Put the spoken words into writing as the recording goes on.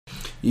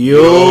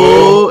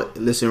Yo,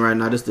 listen right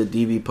now. This is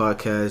the DV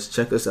podcast.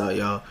 Check us out,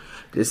 y'all.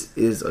 This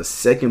is a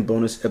second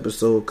bonus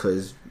episode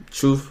because,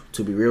 truth,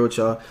 to be real with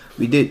y'all,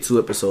 we did 2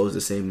 episodes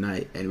the same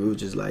night, and we were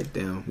just like,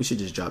 damn, we should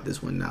just drop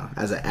this one now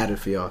as an adder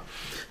for y'all.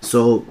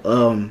 So,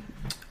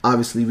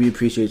 obviously, we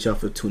appreciate y'all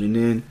for tuning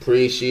in.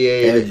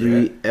 Appreciate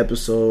every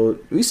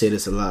episode. We say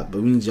this a lot,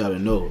 but we need y'all to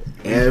know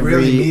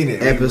every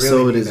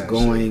episode is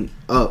going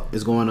up.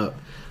 It's going up.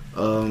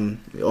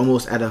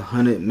 Almost at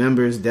 100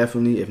 members,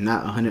 definitely, if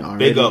not 100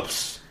 already. Big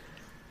ups.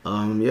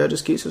 Yeah,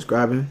 just keep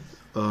subscribing.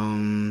 So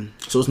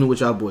what's new with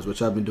y'all boys? What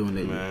y'all been doing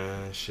lately?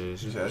 Man, shit.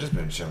 I just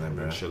been chilling,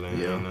 bro.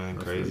 Yeah, nothing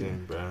crazy,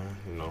 bro.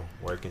 You know,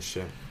 working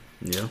shit.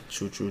 Yeah,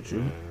 true.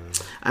 Man.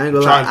 I ain't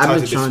gonna lie. I've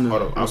been trying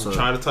to. I'm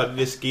trying to talk to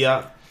this ski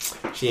out.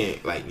 She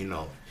ain't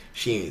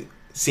she ain't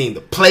seen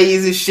the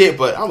plays and shit.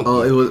 But I'm.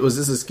 Oh, was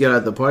this a skill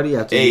at the party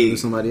after you with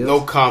somebody else?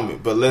 No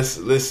comment. But let's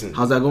listen.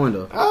 How's that going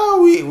though?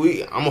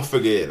 I'm gonna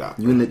figure it out.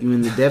 You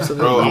in the depths of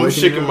it, bro? I'm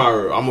shaking my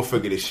room. I'm gonna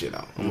figure this shit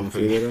out. I'm gonna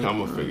figure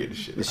this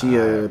shit out. Is she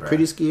a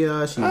pretty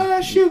skier?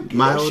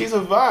 She's a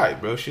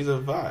vibe, bro. She's a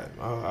vibe.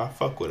 I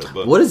fuck with her.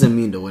 But what does it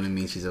mean though when it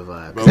means she's a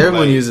vibe? Because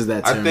everyone uses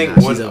that term. I think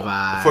now. She's a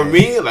vibe. For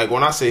me, like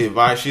when I say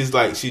vibe,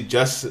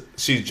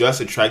 she's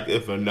just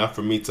attractive enough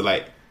for me to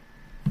like.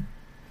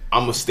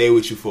 I'm gonna stay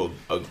with you for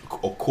a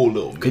cool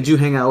little minute. Could you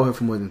hang out with her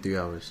for more than 3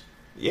 hours?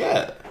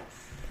 Yeah.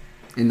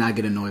 And not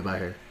get annoyed by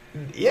her?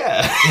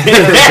 Yeah.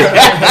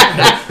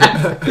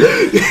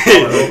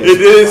 It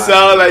didn't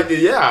sound like it.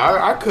 Yeah,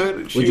 I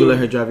could. Would you let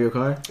her drive your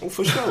car? Oh,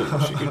 for sure.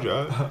 She could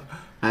drive.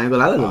 I ain't gonna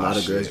lie, I let a lot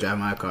of girls drive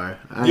my car.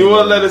 You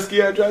want to let a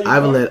skier drive your car?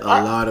 I've let a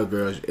lot of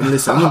girls. And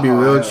listen, I'm gonna be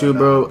real with you,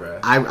 bro.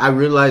 I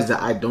realized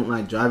that I don't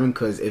like driving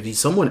because if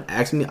someone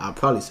asked me, I'll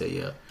probably say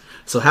yeah.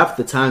 So half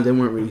the time they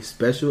weren't really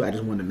special. I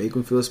just wanted to make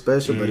them feel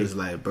special. But it's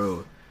like,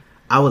 bro,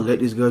 I would let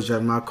these girls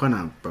drive my car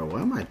now. Bro,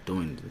 why am I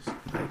doing this?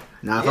 Like,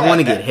 now, if I want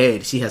to get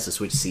head, she has to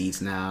switch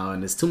seats now,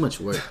 and it's too much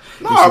work.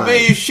 No,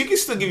 man, she can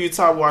still give you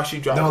time while she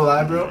drives. Don't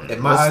lie, bro. In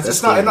my eyes,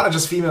 it's not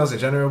just females in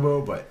general,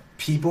 bro, but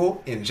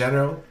people in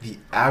general, the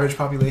average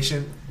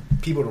population.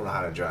 People don't know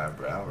how to drive,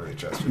 bro. I don't really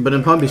trust people. But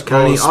in Palm Beach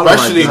County,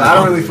 especially, I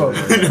don't really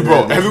focus.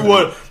 Bro,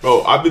 everyone,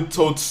 bro, I've been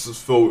told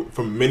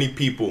from many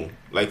people,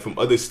 like from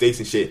other states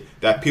and shit,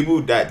 that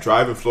people that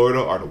drive in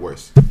Florida are the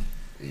worst.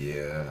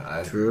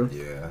 Yeah, true.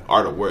 Yeah,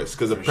 are the worst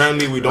because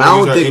apparently we don't. I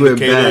don't use think our we're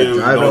bad indicator.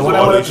 drivers. When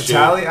I went up to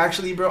Tally,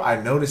 actually, bro,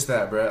 I noticed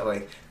that, bro.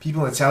 Like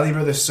people in Tally,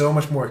 bro, they're so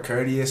much more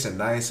courteous and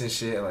nice and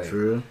shit. Like,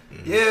 true.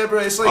 Yeah,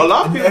 bro. It's like a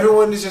lot of people,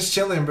 everyone is just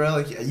chilling, bro.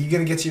 Like you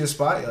gonna get to your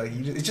spot, like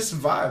it's just a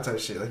vibe type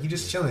shit. Like you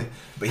just chilling.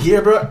 But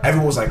here, bro,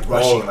 everyone's like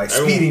rushing, like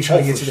speeding,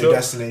 trying to get to their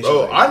destination.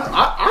 Bro, like,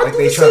 I like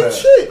do the same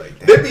shit. Like,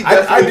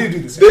 I do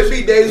the same. There'd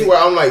be days where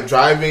I'm like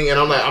driving and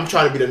I'm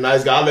trying to be the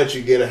nice guy. I'll let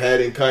you get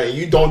ahead and cut, and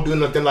you don't do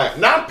nothing. Like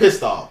now I'm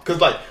pissed off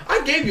because like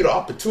I gave you the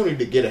opportunity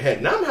to get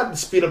ahead. Now I'm having to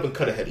speed up and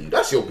cut ahead of you.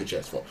 That's your bitch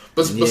ass fault.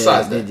 But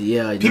besides that,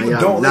 people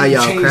don't let you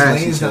change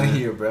lanes down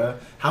here, bro.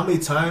 How many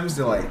times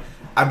they're like,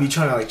 I be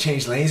trying to like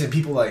change lanes and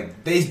people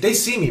like they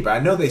see me, but I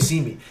know they see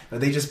me,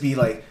 but they just be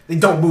like they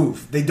don't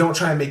move. They don't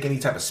try and make any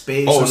type of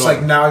space. So it's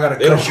like now I gotta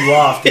cut you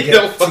off to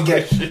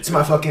get to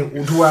my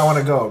fucking where I want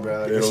to go,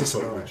 bro. Like, it's just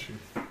annoying.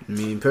 I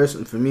mean,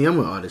 for me, I'm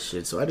with all this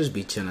shit, so I just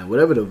be chilling.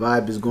 Whatever the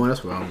vibe is going,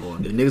 that's where I'm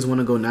going. If niggas want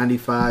to go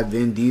 95,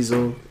 Vin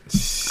Diesel,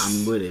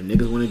 I'm with it. If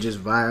niggas want to just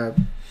vibe,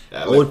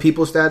 old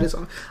people status,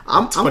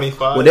 I'm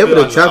 25. Whatever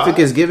the traffic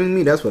is giving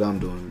me, that's what I'm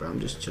doing, bro. I'm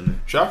just chilling.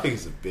 Traffic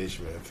is a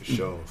bitch, man, for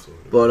sure.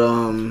 But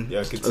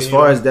as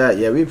far as that,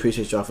 yeah, we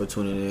appreciate y'all for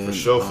tuning in. For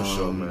sure,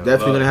 man.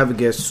 Definitely gonna have a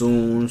guest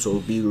soon, so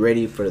be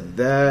ready for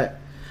that.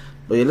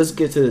 But yeah, let's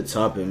get to the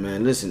topic,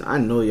 man. Listen, I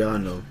know y'all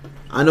know.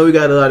 I know we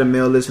got a lot of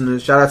male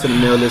listeners. Shout out to the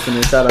male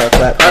listeners. Shout out,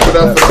 clap it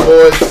up for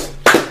the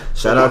boys.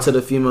 Shout out to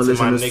the female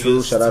listeners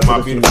too. Shout out to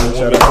the females.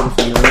 Shout out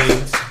to the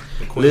females.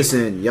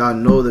 Listen, y'all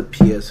know the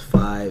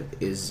PS5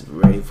 is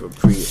ready for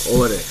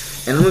pre-order,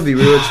 and I'm gonna be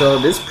real with y'all.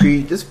 This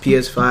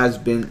PS5's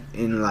been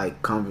in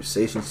like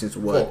conversation since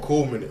what? For a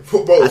cool minute,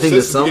 bro. I think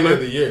the summer, beginning of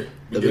the year.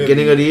 The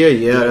beginning of the year,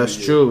 yeah, that's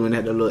true. When they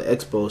had the little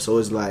expo, so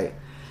it's like.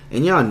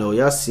 And y'all know,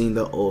 y'all seen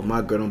the if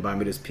my girl don't buy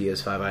me this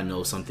PS5, I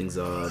know something's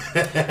up.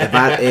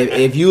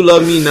 if you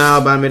love me now,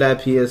 buy me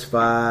that PS5.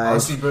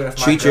 Honestly, bro,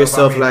 treat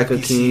yourself like a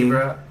king.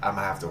 Bro, I'm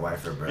gonna have to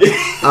wife her, bro.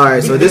 All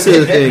right, so this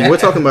is the thing. We're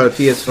talking about a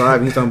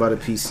PS5. He's talking about a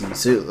PC.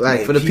 So,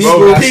 like for the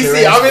people,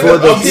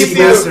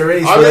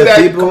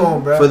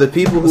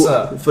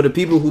 for the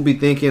people who be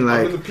thinking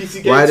like,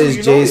 why does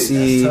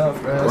JC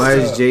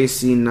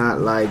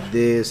not like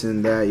this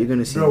and that? You're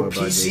gonna see more about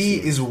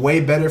PC JC. is way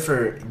better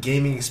for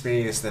gaming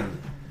experience than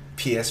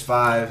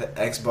PS5,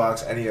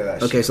 Xbox, any of that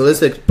shit. Okay, so let's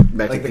take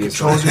back like to the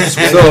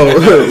PS5. So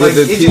with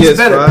the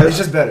PS5, it's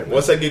just better.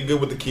 Once I get good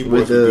with the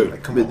keyboard, with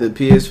the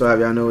PS5,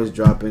 y'all know it's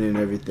dropping and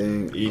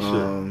everything.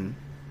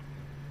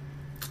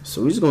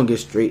 So we're just gonna get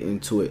straight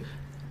into it.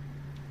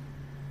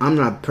 I'm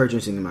not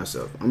purchasing it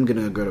myself. I'm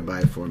getting a girl to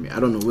buy it for me.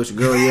 I don't know which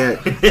girl yet.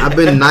 I've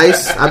been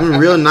nice. I've been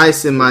real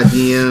nice in my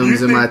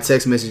DMs and my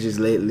text messages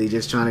lately,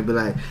 just trying to be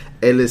like,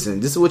 "Hey, listen,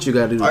 this is what you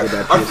gotta do to get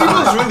that PS5." Are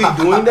females really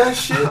doing that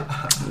shit?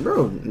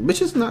 bro.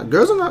 Bitches not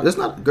girls are not. That's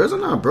not girls are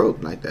not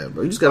broke like that,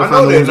 bro. You just gotta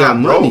find the ones that got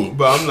money.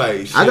 But I'm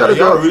like, shit, I got a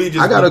girl. Really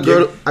just I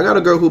got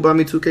a girl who bought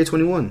me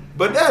 2K21.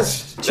 But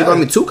she bought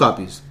me 2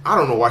 copies. I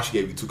don't know why she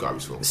gave you 2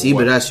 copies for. See,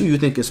 but that's you. You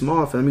think it's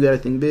small, fam. You gotta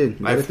think big.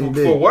 You gotta think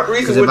big. For what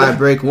reason? Because if I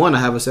break one, I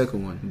have a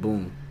second one.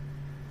 Boom.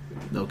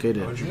 Okay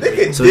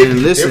then. So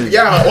then listen.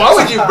 Why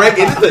would you break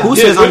it? Who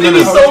says I'm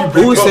gonna?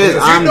 Who says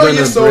I'm gonna break it? You know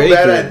you're so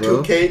bad at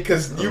 2K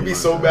because you be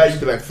so bad. You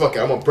be like, fuck it,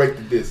 I'm gonna break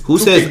the disc. Who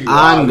says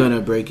I'm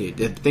gonna break it?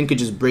 The thing could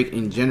just break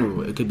in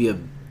general. It could be a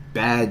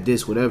bad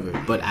disc, whatever.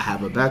 But I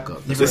have a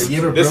backup. This is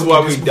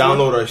why we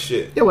download our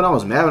shit. Yeah, when I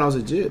was mad, when I was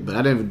legit, but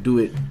I didn't do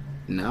it.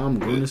 Now I'm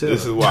going to say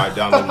this is why I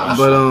download my shit.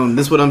 But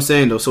this is what I'm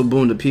saying though. So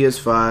boom, the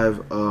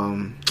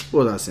PS5.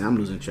 What was I saying? I'm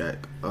losing track.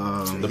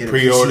 The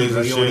pre-orders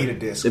and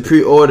shit. The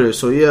pre-orders.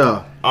 So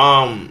yeah.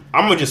 I'm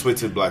gonna just wait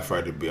till Black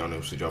Friday to be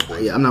honest with y'all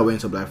boys. Yeah, I'm not waiting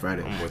till Black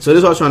Friday. So this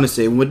is what I was trying to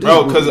say.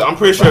 Bro, because I'm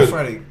pretty sure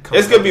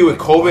it's gonna be with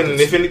COVID, and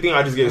if anything,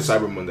 I just get a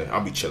Cyber Monday.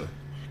 I'll be chilling.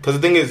 Because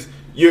the thing is,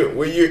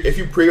 if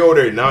you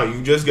pre-order it now,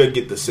 you just gotta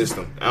get the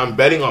system. And I'm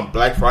betting on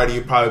Black Friday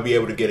you'll probably be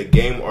able to get a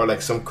game or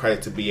like some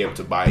credit to be able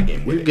to buy a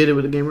game. You get it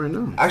with the game right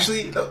now.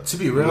 Actually, to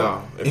be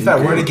real, if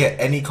I were to get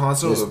any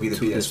console, it would be the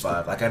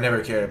PS5. Like I never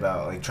cared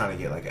about like trying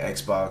to get like an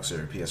Xbox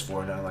or PS4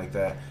 or nothing like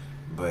that.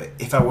 But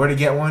if I were to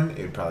get one,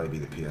 it would probably be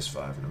the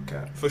PS5. No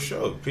cap. For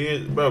sure,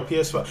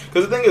 PS5.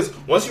 Because the thing is,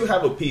 once you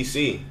have a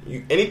PC,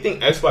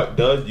 anything Xbox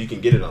does, you can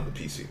get it on the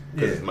PC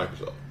because it's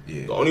Microsoft.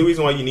 Yeah. The only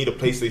reason why you need a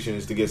PlayStation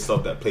is to get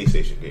stuff that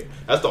PlayStation get.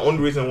 That's the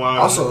only reason why.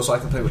 Also, so I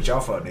can play with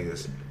y'all fuck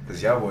niggas.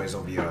 Because y'all boys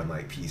don't be on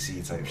like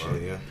PC type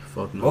shit. Yeah.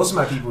 Fuck no. Most of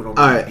my people don't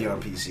be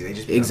on PC. They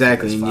just be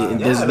exactly. On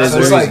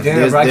there's like,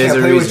 damn, I can't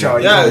play with y'all.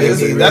 Yeah,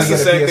 that's the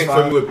same thing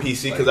for me with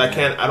PC because I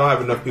don't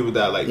have enough people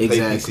that like play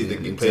PC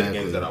to play the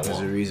games that I want. There's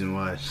a reason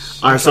why.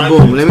 All right, so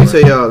boom. Let me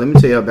tell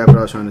y'all back what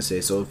I was trying to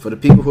say. So for the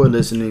people who are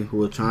listening,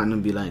 who are trying to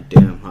be like,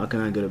 damn, how can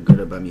I get a good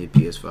about me a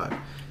PS5?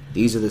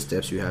 These are the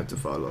steps you have to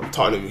follow.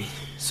 Talk to me.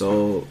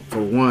 So,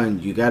 for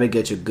one, you got to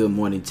get your good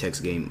morning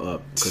text game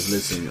up. Because,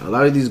 listen, a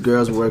lot of these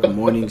girls work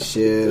morning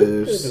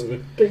shifts.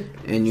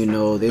 And, you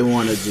know, they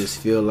want to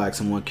just feel like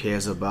someone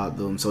cares about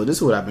them. So, this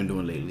is what I've been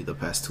doing lately, the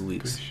past 2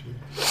 weeks.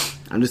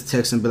 I'm just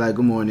texting, be like,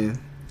 good morning.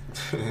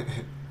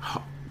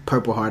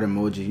 Purple heart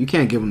emoji. You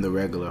can't give them the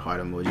regular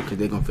heart emoji because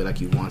they're going to feel like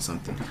you want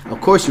something.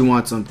 Of course you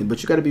want something,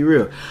 but you got to be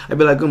real. I'd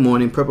be like, good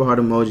morning, purple heart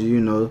emoji, you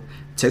know.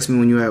 Text me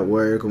when you're at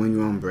work or when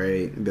you're on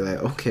break. And be like,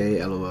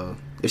 okay, LOL.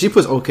 If she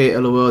puts okay,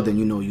 LOL, then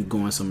you know you're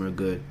going somewhere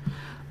good.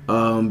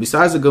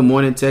 Besides the good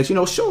morning text, you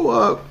know, show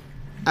up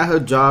at her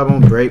job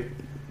on break.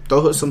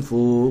 Throw her some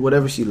food,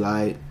 whatever she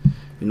like.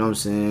 You know what I'm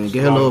saying?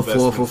 Get her a little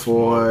 4 for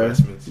 4.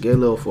 Get a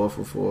little 4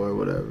 for 4,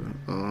 whatever.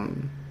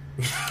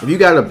 If you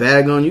got a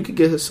bag on, you could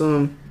get her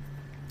some...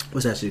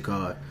 What's that shit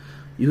called?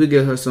 You could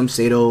get her some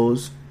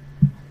Sados.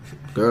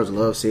 Girls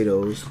love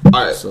Sados.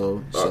 Right.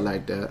 So, shit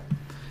like that.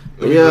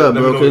 But yeah,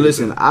 bro, cause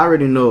listen, I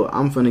already know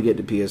I'm finna get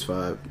the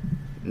PS5.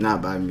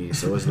 Not by me.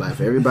 So it's like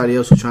for everybody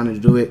else who's trying to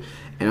do it.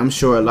 And I'm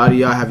sure a lot of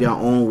y'all have your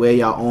own way,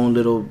 your own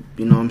little,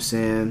 you know what I'm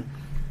saying,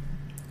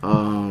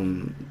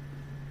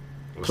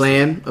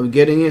 plan of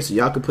getting it. So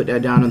y'all can put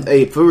that down.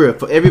 Hey, for real.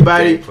 For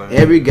everybody,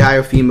 every guy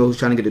or female who's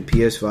trying to get the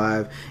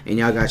PS5 and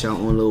y'all got your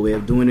own little way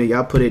of doing it,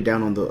 y'all put it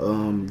down on the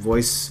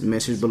voice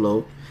message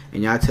below.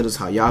 And y'all tell us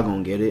how y'all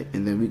gonna get it.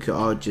 And then we could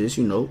all just,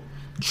 you know,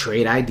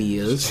 trade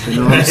ideas, you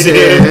know what I'm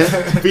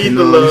saying? Feed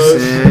the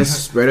love.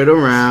 Spread it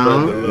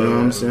around, you know what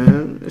I'm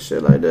saying?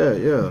 Shit like that,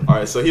 yeah.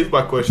 Alright, so here's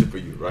my question for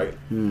you, right?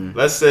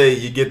 Let's say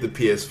you get the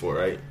PS4,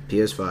 right?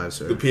 PS5,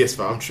 sir. The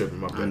PS5, I'm tripping,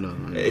 my bad. I know.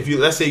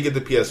 Let's say you get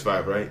the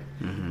PS5, right?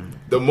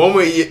 The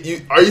moment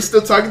you are you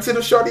still talking to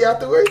the shorty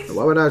afterwards?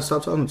 Why would I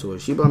stop talking to her?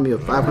 She bought me a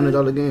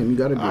 $500 game. You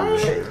gotta be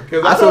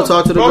right. I still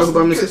talk to the girl who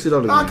bought me a $60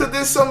 game. Nah, because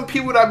there's some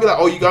people that be like,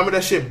 oh, you got me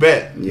that shit,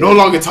 bet. Yeah. No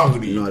longer talking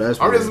to you. No, that's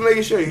I'm just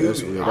making sure you.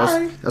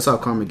 That's how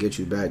karma gets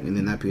you back, and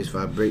then that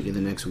PS5 break in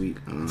the next week.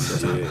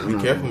 Be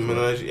careful, man.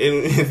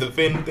 And the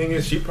thing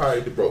is, she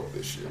probably broke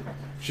this shit.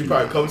 She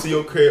probably come to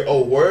your crib.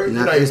 Oh, word?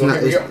 It's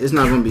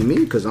not gonna be me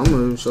because I'm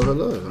gonna show her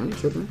love. I ain't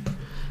tripping.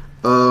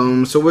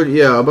 So what?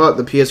 Yeah, about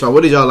the PS5.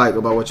 What did y'all like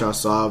about what y'all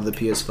saw of the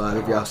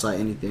PS5? If y'all saw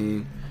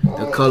anything,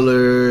 the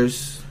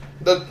colors,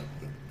 the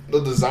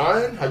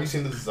design. Have you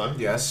seen the design?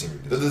 Yeah, I've seen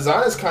it. The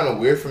design is kind of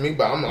weird for me,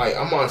 but I'm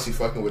honestly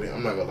fucking with it.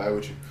 I'm not gonna lie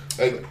with you.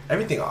 Like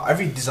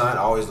every design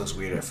always looks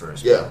weird at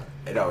first. Yeah,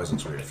 it always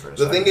looks weird at first.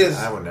 The thing is,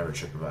 I would never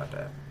trip about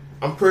that.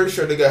 I'm pretty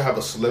sure they gotta have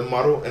a slim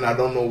model, and I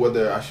don't know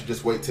whether I should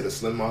just wait till the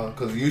slim model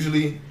because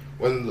usually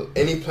when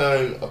any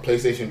time a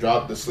PlayStation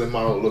drop, the slim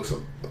model looks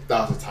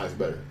 1,000 times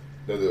better.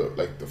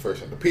 The first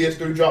one. The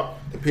PS3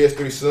 dropped, the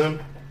PS3 Slim.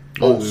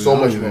 So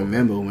much more.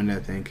 Remember when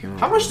that thing came out?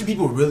 How much do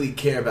people really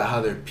care about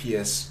how their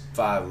PS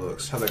PS5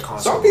 looks, how the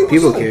console. Some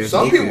people care.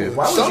 Some They people. care.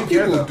 Why would Some you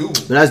care, people though? do.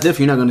 But that's different.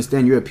 You're not gonna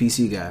understand. You're a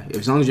PC guy.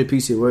 As long as your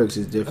PC works,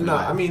 it's different. No,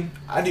 I mean,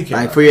 I do care.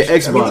 Like about for your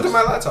that shit. I mean, Xbox. look at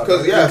my laptop.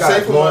 'Cause, yeah, You got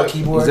same for long my-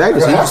 keyboard.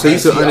 Exactly. Well, So you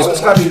should PC,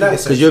 it's gotta be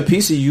nice. Because your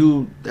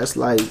PC,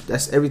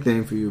 that's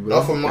everything for you, bro.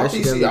 No, for my That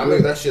shit PC, gotta I be make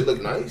good. that shit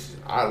look nice.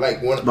 I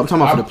like when. But I'm talking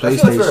about for the I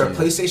feel like for a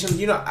PlayStation. PlayStation,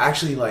 you're not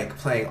actually like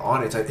playing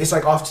on it. It's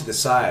like off to the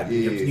side.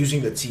 You're Yeah.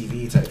 using the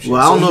TV type shit. Well,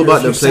 I don't know if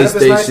about your the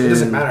setup is nice, PlayStation. it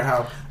doesn't matter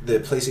how the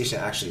PlayStation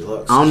actually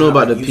looks. I don't know You're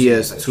not, about like, the using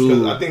it type PS2. shit.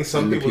 'Cause I think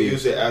some and the people PS.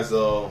 use it as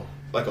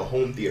like a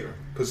home theater.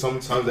 Because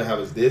sometimes they have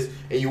is this,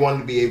 and you want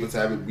to be able to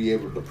have it be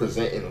able to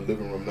present in a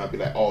living room, not be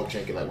like all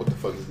janky. Like, what the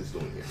fuck is this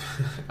doing here?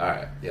 All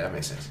right, yeah, that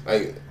makes sense.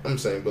 Like I'm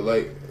saying, but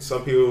like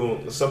some people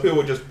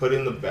would just put it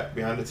in the back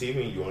behind the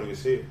TV, and you won't even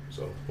see it.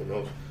 So who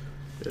knows?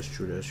 That's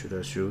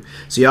true.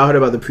 So y'all heard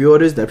about the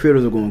pre-orders? That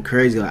pre-orders are going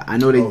crazy. Like, I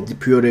know they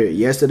pre-ordered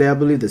yesterday, I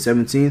believe, the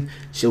 17th.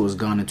 Shit was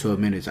gone in 12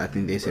 minutes. I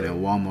think they said at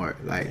Walmart.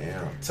 Like,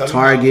 Yeah.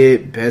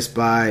 Target, Best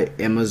Buy,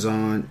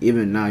 Amazon.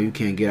 Even now, you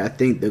can't get it. I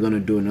think they're going to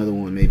do another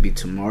one maybe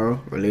tomorrow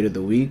or later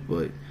the week.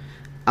 But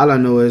all I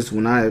know is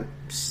when I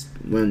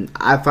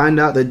find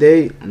out the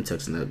date, I'm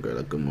texting that girl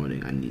like, good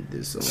morning, I need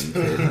this.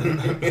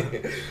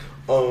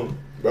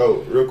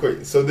 Bro, real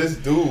quick. So this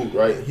dude,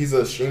 right? He's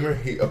a streamer.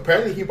 He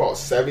bought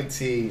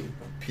 17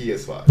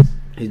 PS5s.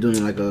 He's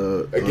doing like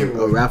a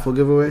giveaway. raffle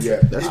giveaway? Yeah,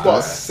 That's he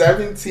bought hot.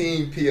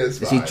 17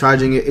 PS5s. Is he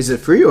charging it? Is it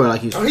free or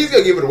like he's... Oh, he's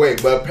gonna give it away,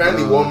 but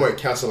apparently Walmart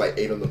canceled like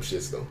 8 of them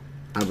shits though.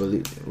 I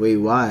believe... Wait,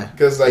 why?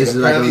 Because like Is it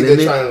like a apparently they're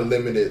limit? trying to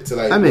limit it to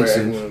like That where makes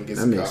sense. everyone gets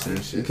That a makes copy and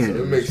sense. shit. You can't So do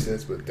it this. makes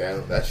sense, but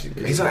damn, that shit.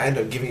 He's gonna end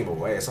up giving him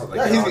away. It's not like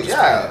Yeah, y'all he's- just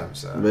yeah. pay him,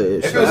 so. But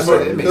it's, If it was,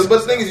 That's- it makes but the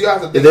sense. thing is, you have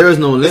to think. if there is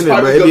no it's limit,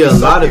 probably bro, it'd be a gonna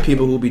some lot of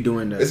people who be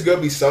doing that. It's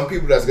gonna be some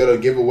people that's gonna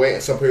give away,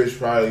 and some people is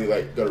probably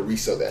like gonna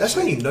resell that. That's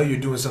shit. when you know you're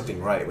doing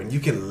something right. When you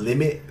can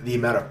limit the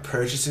amount of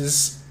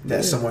purchases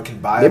that someone can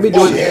buy. They be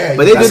doing, yeah,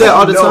 but they do that's that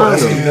how all you the know. time.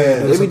 That's how you know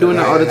Though. They be doing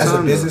that all the As a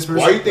time. business though.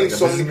 person, Why do you think like a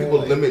so many businessman, people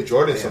like, limit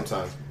Jordan damn.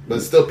 sometimes,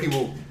 but still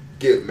people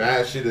get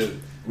mad shit and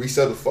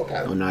resell the fuck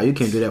out Oh of it? nah, you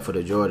can't do that for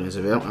the Jordans.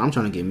 If I'm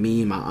trying to get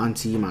me, my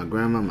auntie, my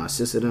grandma, my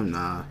sister, them.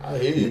 Nah, I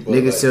hear you, but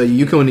niggas like, tell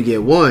you can only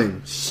get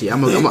one. Shit,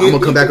 I'm gonna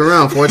come back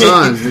around 4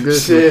 times,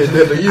 nigga. shit,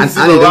 nigga, you I see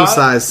need the them line?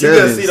 size You gonna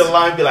sevens. see the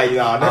line, be like,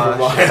 nah, never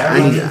mind.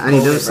 I need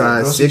them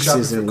size Grocery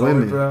shopping sixes for and Kobe,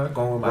 women. bro.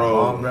 Going with my Bro.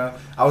 mom, bro.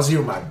 I was here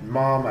with my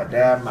mom, my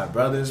dad, my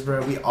brothers,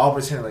 bro. We all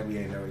pretended like we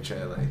didn't know each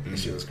other. Like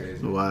this shit was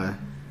crazy. Why?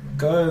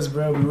 Cause,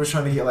 bro, we were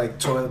trying to get like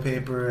toilet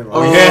paper and like,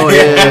 Oh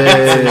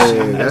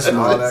yeah. That's and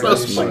all smart. that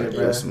That's good smart. shit,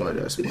 bro. That's smart.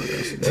 That's smart.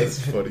 That's smart.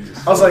 That's funny.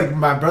 I was like,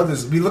 my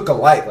brothers, we look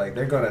alike. Like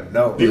they're gonna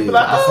know. People What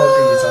like, the fuck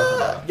are you talking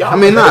about? y'all I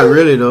mean, not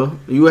really though.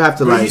 You would have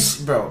to Bro, like.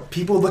 bro,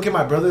 people look at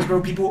my brothers,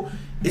 bro. People,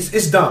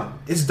 it's dumb.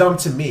 It's dumb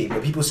to me,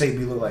 but people say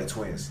we look like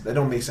twins. That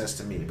don't make sense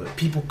to me. But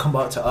people come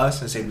up to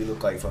us and say we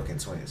look like fucking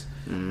twins.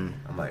 I'm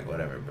like,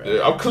 whatever, bro.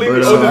 Yeah, I'm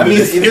clearly But, older I than mean,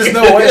 this. there's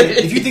no way.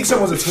 If you think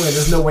someone's a twin,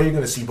 there's no way you're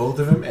gonna see both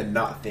of them and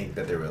not think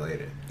that they're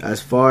related. As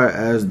far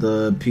as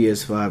the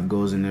PS5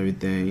 goes and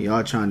everything,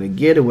 y'all trying to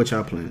get it? What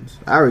y'all plans?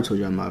 I already told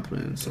y'all my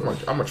plans. So. I'm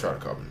gonna try to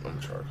copy.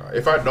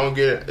 If I don't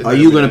get it, it's Are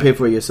you gonna pay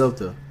for it yourself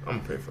though? I'm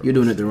gonna pay for it. You're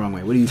doing it the wrong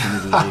way. What are you trying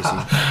to do,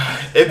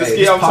 JC? If this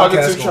kid I'm talking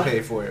to gonna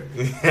pay for it.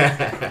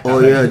 Oh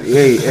yeah,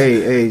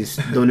 hey,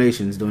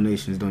 donations.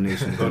 Donations.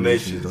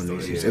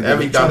 Every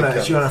Every dollar If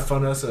counts. you wanna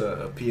fund us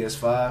a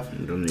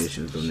PS5,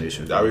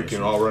 donations. That we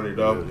can all run it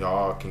up.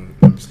 Y'all can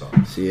let me stop.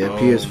 See, yeah,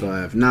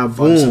 PS5. Now,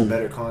 fund some boom.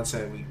 better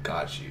content. We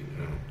got you.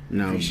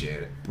 Now,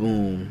 Appreciate it.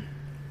 boom.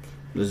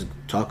 Let's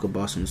talk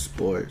about some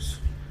sports.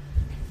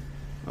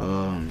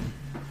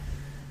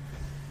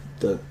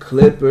 The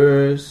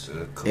Clippers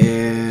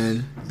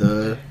and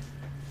the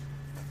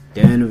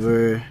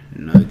Denver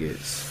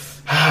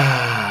Nuggets.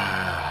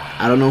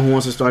 I don't know who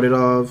wants to start it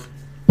off.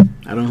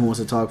 I don't know who wants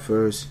to talk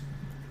first.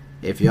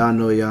 If y'all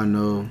know, y'all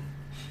know.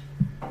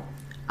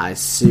 I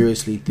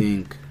seriously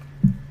think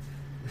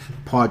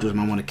Paul George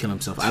might want to kill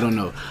himself. I don't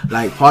know.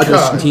 Like, Paul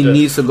George, he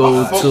needs to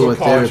go I fuck to a with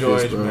Paul therapist,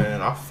 George, bro.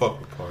 man. I fuck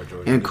with Paul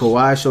George. And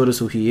Kawhi showed us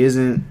who he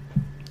isn't.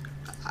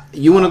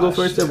 You want to go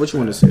first, Steph? What you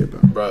want to say, bro?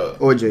 Bro,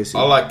 Or JC?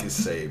 all I can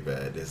say,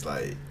 man, is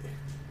like,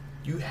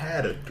 you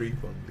had a 3-1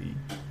 lead.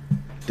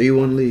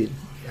 3-1 lead.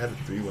 You had a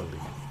 3-1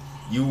 lead.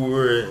 You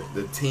were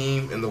the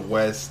team in the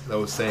West that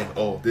was saying,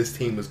 oh, this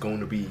team is going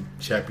to be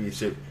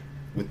championship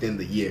within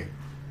the year.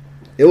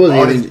 It was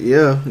All even, this-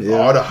 yeah.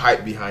 All the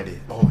hype behind it.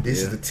 Oh, this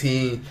Yeah. is the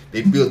team.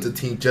 They built the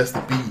team just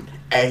to beat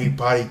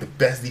everybody, the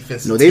best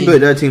defensive No, team. they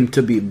built that team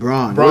to beat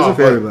Braun. It Braun, wasn't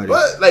for everybody.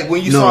 But like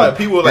when you no, saw it,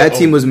 people were that like,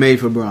 team oh, was made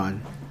for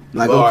Braun.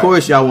 Like, Well, of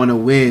course, y'all want to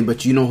win,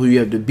 but you know who you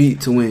have to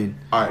beat to win.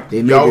 all right,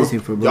 They made y'all this were- team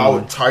for Y'all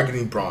Braun. were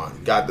targeting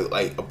Braun. Got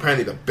the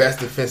apparently the best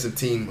defensive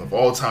team of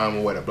all time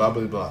or whatever. Blah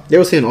blah blah. They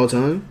were saying all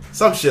time.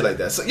 Some shit like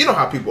that. So you know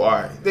how people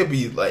are. They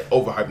be like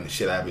overhyping the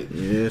shit out of it.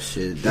 Yeah,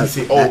 shit. You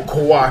see,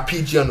 Kawhi,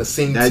 PG on the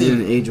same that team.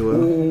 didn't age well.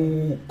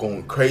 Ooh,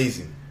 going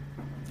crazy.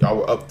 Y'all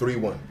were up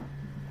 3-1,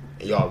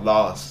 and y'all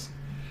lost.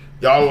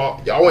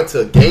 Y'all went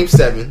to Game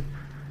 7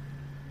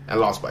 and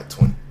lost by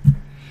 20.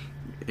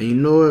 And you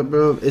know what,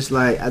 bro? It's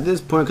like at this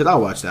point, because I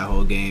watched that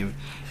whole game.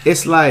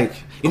 It's like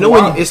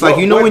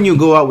when you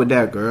go out with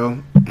that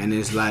girl, and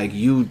it's like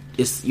you're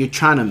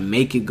trying to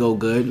make it go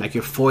good, like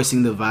you're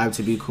forcing the vibe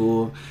to be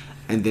cool,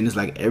 and then it's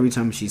like every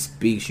time she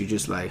speaks, you're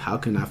just like, how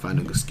can I find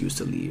an excuse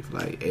to leave?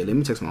 Like, hey, let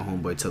me text my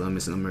homeboy, tell him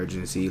it's an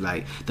emergency.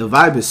 Like the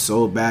vibe is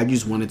so bad, you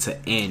just want it to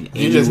end.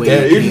 You're just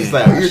dead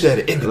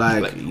to end.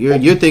 Like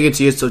you're thinking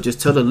to yourself,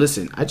 just tell her,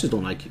 listen, I just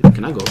don't like you.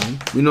 Can I go home?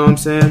 You know what I'm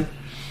saying?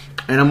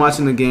 And I'm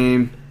watching the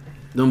game.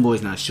 Them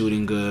boys not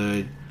shooting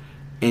good.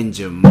 And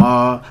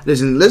Jamal,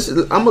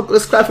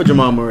 let's clap for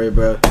Jamal Murray,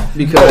 bro,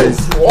 because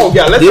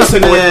this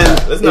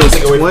man is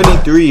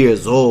 23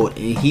 years old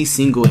and he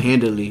him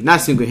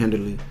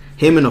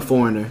and a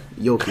foreigner,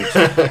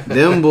 Jokic,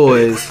 them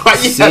boys,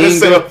 he's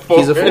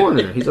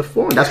a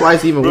foreigner. That's why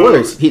it's even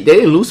worse. They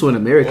didn't lose to an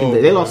American,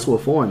 they lost to a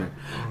foreigner.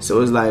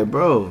 So it's like,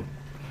 bro,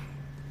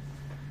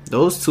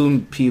 those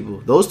two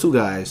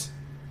guys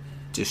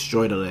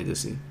destroyed a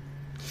legacy.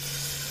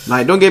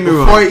 Like, don't get me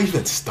wrong. Before it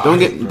even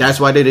started, that's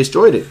why they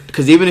destroyed it.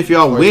 Because even if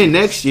y'all win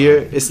next year,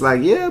 it's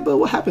like, yeah, but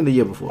what happened the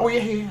year before? Oh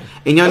yeah.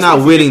 And y'all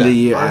not winning the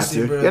year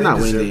after. You're not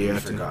winning the year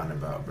after. Forgotten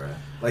about, bro.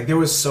 Like there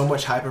was so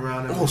much hype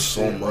around him. Oh,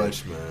 so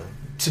much, man.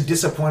 To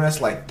disappoint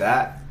us like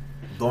that,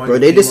 bro.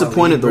 They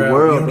disappointed the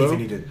world, bro.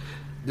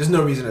 There's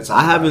no reason to talk.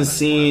 I haven't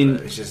seen.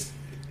 It's just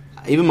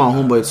even my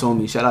homeboy told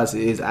me. Shout out to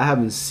Iz. I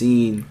haven't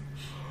seen.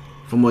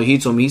 From what he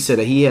told me, he said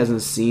that he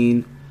hasn't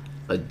seen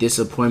a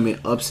disappointment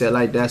upset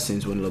like that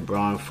since when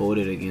LeBron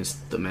folded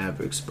against the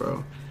Mavericks,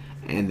 bro.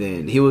 And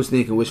then he was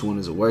thinking which one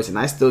is worse, and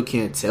I still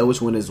can't tell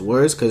which one is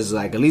worse because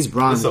like at least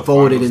Bron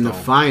folded in the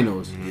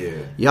finals. Yeah,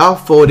 y'all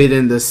folded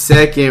in the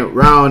second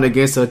round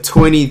against a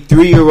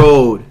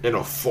 23-year-old and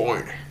a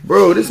foreigner,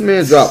 bro. This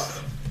man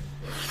dropped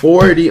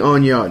 40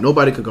 on y'all.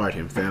 Nobody could guard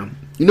him, fam.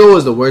 You know what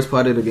was the worst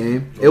part of the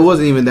game? It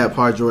wasn't even that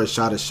Paul George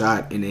shot a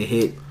shot and it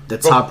hit the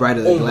top right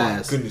of the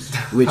glass,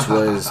 which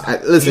was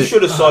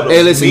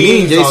listen.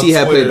 Me and JC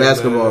had played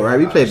basketball, right?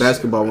 We played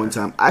basketball one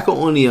time. I could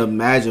only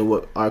imagine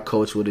what our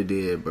coach would have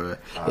did, bro.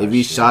 If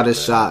he shot a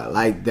shot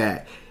like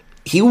that,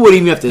 he wouldn't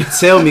even have to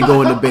tell me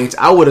go on the bench.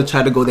 I would have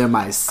tried to go there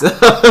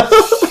myself.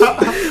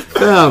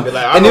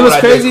 And it was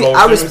crazy.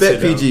 I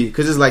respect PG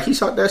because it's like he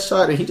shot that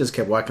shot and he just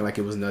kept walking like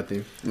it was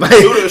nothing. Like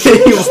he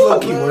was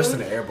lucky worse than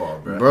the air ball,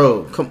 bro.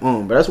 Bro, come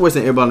on, bro. That's worse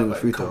than airballing a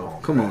free throw.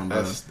 Come on,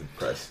 bro. That's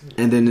depressing.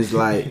 And then it's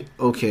like,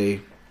 okay,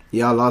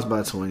 y'all lost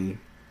by 20,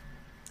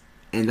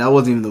 and that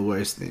wasn't even the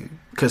worst thing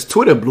because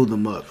Twitter blew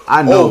them up.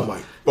 I know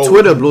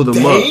Twitter blew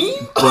them up,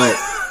 but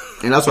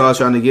and that's what I was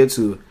trying to get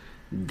to.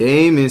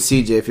 Dame and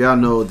CJ, if y'all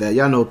know that,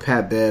 y'all know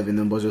Pat Bev and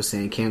them boys were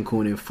saying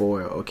Cancun in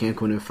 4 or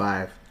Cancun in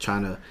 5,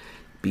 trying to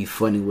be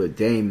funny with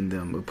Dame and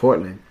them with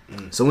Portland.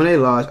 So when they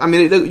lost, I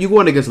mean, you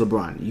going against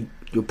LeBron,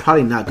 you're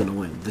probably not gonna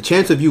win. The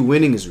chance of you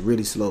winning is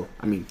really slow.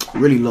 I mean,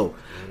 really low.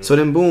 So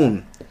then,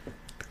 boom,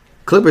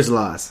 Clippers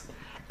lost,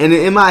 and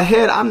in my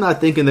head, I'm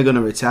not thinking they're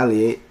gonna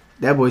retaliate.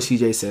 That boy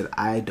CJ said,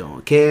 "I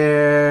don't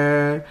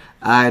care,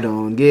 I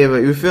don't give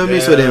a." You feel me?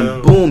 So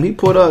then, boom, he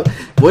put up.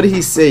 What did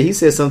he say? He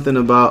said something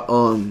about,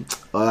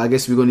 I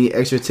guess we're gonna need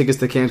extra tickets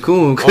to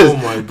Cancun because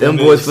them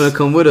boys gonna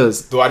come with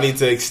us. Do I need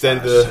to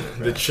extend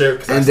the trip?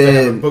 Because I still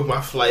haven't booked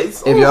my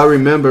flights. If y'all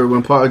remember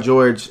when Paul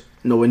George,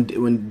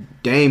 when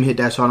Dame hit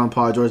that shot on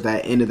Paul George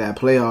that ended that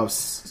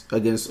playoffs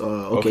against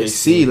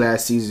OKC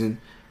last season,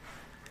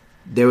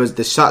 there was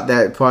the shot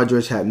that Paul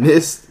George had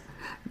missed.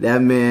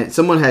 That man,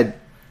 someone had.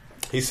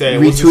 He said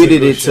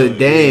retweeted it to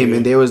Dame,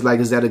 and they was like,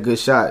 "Is that a good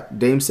shot?"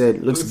 Dame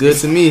said, "Looks good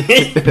to me."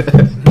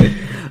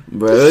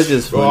 Bro, it was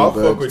just funny,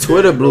 bro.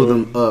 Twitter blew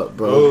them up,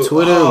 bro.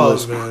 Twitter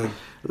was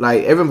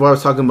like everybody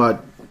was talking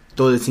about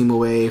throw the team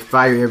away,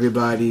 fire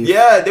everybody.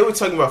 Yeah, they were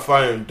talking about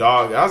firing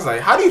Dog. I was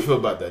like, how do you feel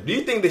about that? Do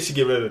you think they should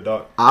get rid of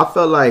Dog? I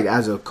felt like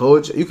as a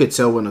coach, you could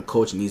tell when a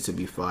coach needs to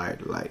be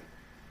fired. Like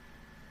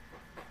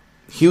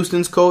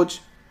Houston's coach,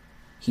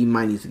 he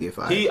might need to get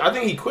fired. I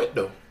think he quit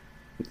though.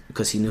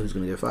 Because he knew he was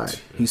going to get fired.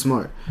 He's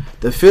smart.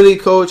 The Philly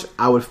coach,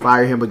 I would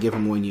fire him but give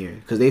him 1 year.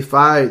 Because they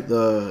fired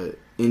the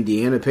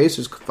Indiana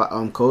Pacers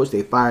coach.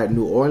 They fired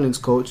New Orleans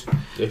coach.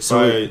 They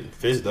fired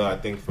Fizdale, I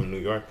think, from New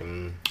York.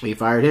 And they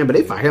fired him, but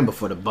they fired him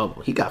before the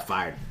bubble. He got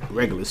fired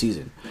regular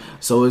season.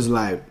 So it's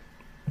like,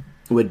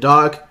 with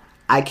Doc,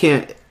 I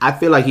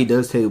feel like he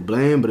does take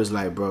blame, but it's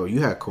like, bro,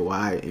 you had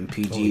Kawhi and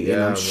PG,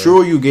 and I'm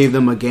sure you gave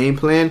them a game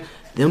plan.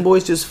 Them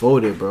boys just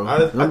folded,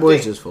 bro. Them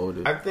boys just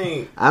folded.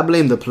 I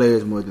blame the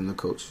players more than the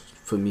coach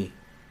for me.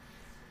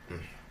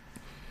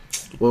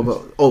 What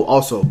about?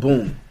 Also,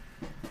 boom.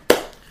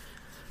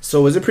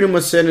 So is it pretty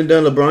much said and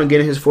done? LeBron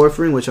getting his 4th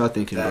ring? What y'all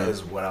thinking? That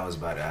is what I was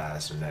about to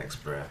ask next,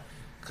 bro.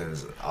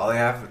 Because all they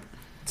have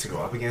to go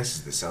up against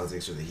is the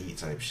Celtics or the Heat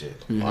type shit.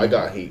 Mm-hmm. I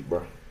got Heat,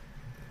 bro.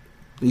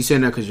 You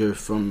saying that because you're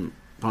from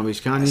Palm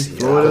Beach County,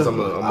 Florida?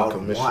 I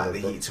would want the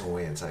Heat to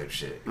win type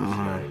shit. You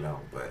already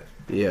know, but.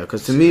 Yeah,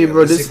 because to me,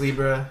 bro,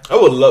 bro, I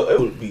would love. It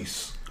would be.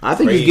 I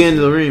think he's getting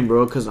the ring,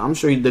 bro, because I'm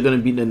sure they're gonna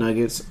beat the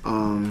Nuggets.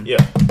 Yeah.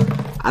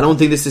 I don't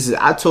think this is.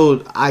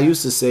 I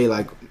used to say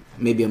like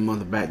maybe a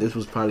month back, this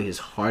was probably his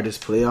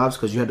hardest playoffs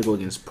because you had to go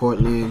against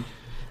Portland,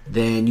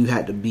 Then you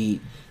had to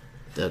beat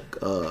the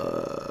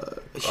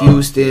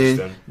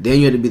Houston. Then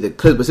you had to beat the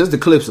Clips. But since the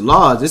Clips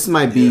lost, this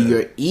might be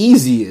your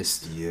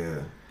easiest.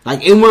 Yeah.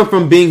 Like, it went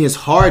from being his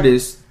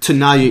hardest to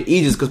now your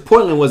easiest, because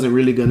Portland wasn't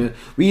really gonna.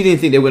 We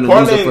didn't think they were gonna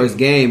lose the first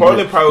game.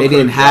 They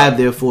didn't have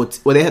their full.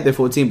 Well, they had their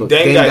full team, but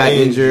Dame got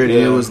injured, and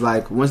it was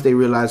like once they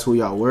realized who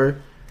y'all were,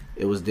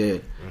 it was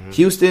dead. Mm-hmm.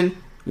 Houston,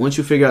 once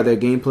you figure out their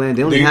game plan,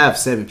 they only have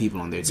 7 people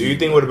on their team. Do you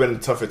think it would have been a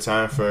tougher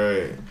time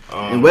for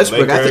and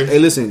Westbrook? I think. Hey,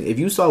 listen, if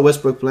you saw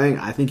Westbrook playing,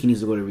 I think he needs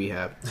to go to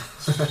rehab.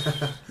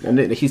 And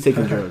he's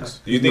taking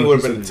drugs. Do you think it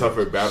would have been a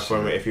tougher battle for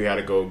him if you had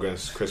to go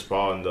against Chris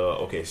Paul and the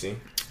OKC?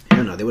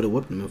 No, they would have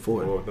whooped them in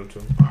 4. Whooped them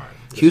too. All right.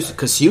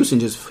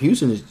 Houston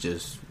is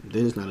just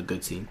they're just not a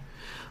good team,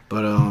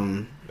 but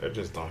they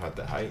just don't have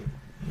the height.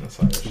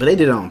 But they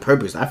did it on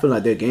purpose. I feel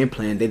like their game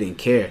plan, they didn't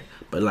care.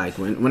 But like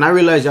when I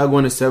realized y'all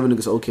going to 7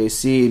 against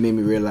OKC, it made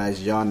me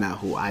realize y'all not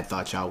who I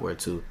thought y'all were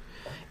too.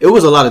 It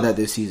was a lot of that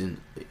this season.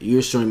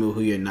 You're showing me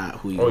who you're not.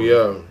 Who you? Oh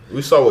yeah,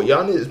 we saw what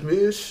Giannis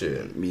is.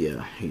 Shit.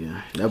 Yeah.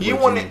 He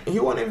won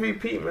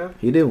MVP, man.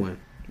 He did win.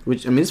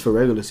 Which, I mean, it's for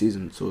regular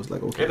season, so it's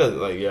like, okay. It doesn't,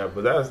 like, yeah,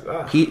 but that's...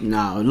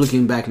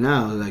 looking back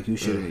now, like, you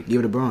should give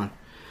it to Bron.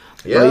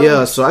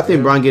 Yeah, so I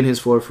think Bron getting his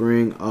 4th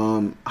ring.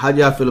 How do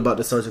y'all feel about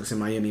the Celtics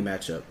and Miami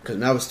matchup? Because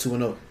now it's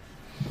 2-0.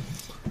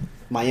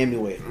 Miami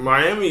way.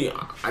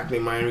 I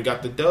think Miami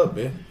got the dub,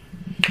 man.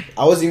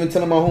 I was even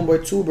telling my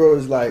homeboy, too, bro,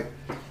 it's like,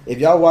 if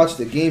y'all watch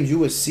the games, you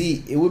would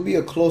see it would be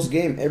a close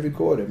game every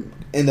quarter.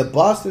 And the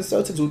Boston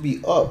Celtics would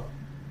be up.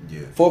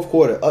 Yeah. 4th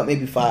quarter, up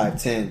maybe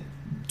 5, 10,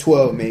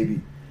 12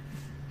 maybe.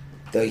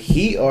 The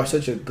Heat are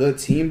such a good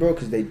team, bro,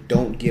 because they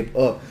don't give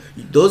up.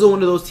 Those are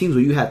one of those teams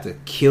where you have to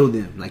kill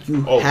them. Like,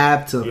 you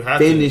have to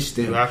finish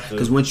them.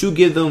 Because once you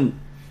give them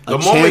a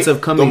chance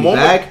of coming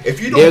back,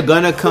 they're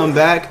going to come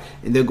back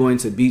and they're going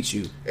to beat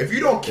you. If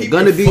you don't keep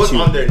your foot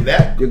on their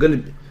neck, you're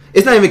going to...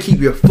 It's not even keep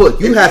your foot.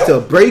 You have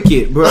to break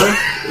it, bro.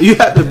 You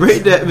have to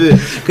break that.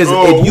 Because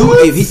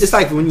it's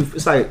like when you...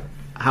 It's like...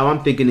 How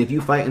I'm thinking, if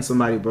you fighting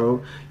somebody,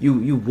 bro,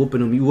 you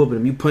whooping them,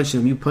 you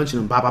punching them,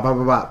 bop, bop, bop,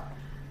 bop, bop.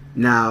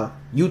 Now,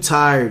 you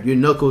tired, your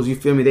knuckles, you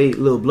feel me, they a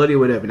little bloody or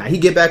whatever. Now, he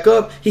get back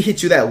up, he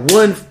hit you that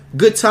one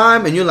good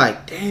time, and you're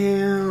like,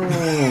 damn.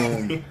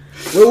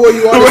 Where were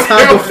you all this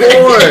time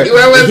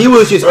before? He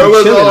was just, I'm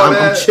chilling.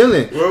 I'm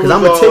chilling. Because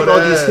I'm going to take all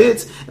these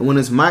hits, and when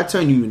it's my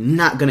turn, you're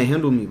not going to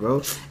handle me,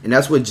 bro. And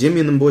that's what Jimmy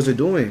and them boys are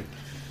doing.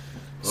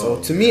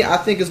 So, to me, I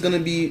think it's going to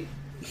be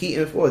Heat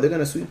in 4. They're going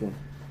to sweep them.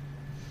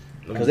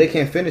 Because they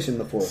can't finish in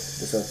the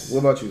 4th. What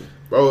about you?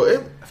 Bro,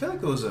 I feel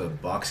like it was a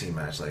boxing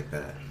match like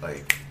that.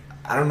 Like...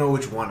 I don't know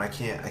which one. I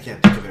can't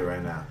think of it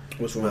right now.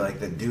 Which one? But like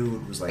the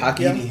dude was like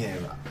Pacquiao? beating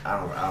him. I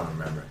don't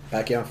remember.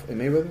 Pacquiao and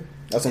Mayweather?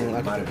 That's the one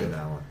I might have been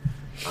that one.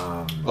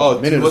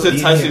 Was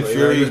it Tyson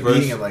Fury? He was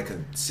beating him like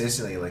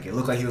consistently. Like it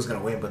looked like he was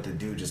gonna win, but the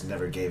dude just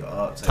never gave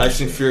up.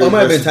 Tyson Fury. Oh, it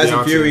might have been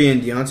Tyson Fury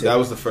and Deontay. That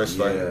was the first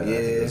fight.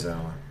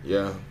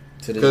 Yeah.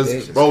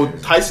 Because bro,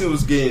 Tyson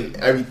was getting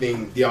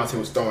everything Deontay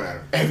was throwing at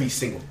him. Every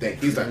single thing.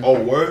 He's like,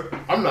 "Oh, word,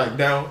 I'm not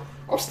down."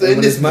 I'm still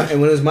in this. And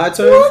when it's my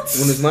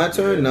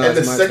turn, no. And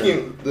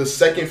the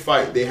second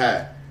fight they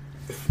had,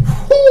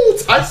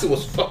 Tyson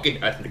was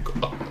fucking that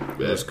nigga up.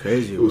 It was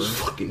crazy. It was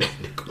fucking that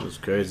nigga. It was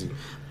crazy.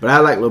 But I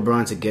like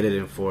LeBron to get it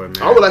in 4,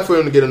 man. I would like for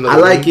him to get another. I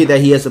like it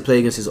that he has to play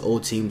against his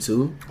old team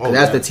too.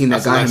 That's the team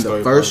that got him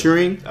the first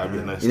ring,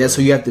 and that's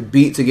who you have to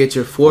beat to get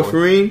your 4th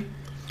ring.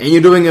 And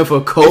you're doing it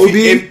for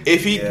Kobe.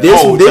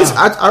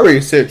 I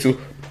already said too.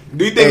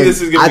 Do you think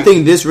this is? I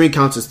think this ring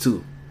counts as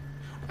 2.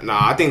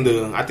 Nah, I think the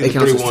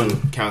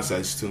 3-1 counts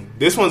as 2.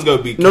 This one's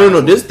gonna be no.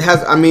 This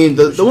has. I mean,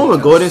 the one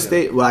with Golden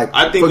State, like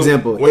I think for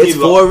example, it's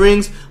 4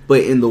 rings,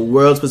 but in the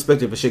world's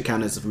perspective, it should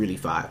count as really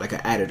 5, like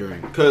an added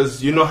ring.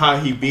 Because you know how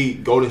he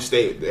beat Golden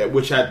State,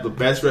 which had the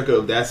best record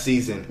of that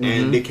season,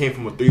 and they came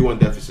from a 3-1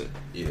 deficit.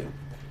 Yeah.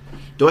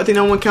 Do I think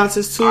that one counts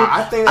as 2?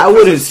 I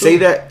wouldn't say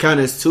that count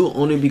as 2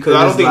 only because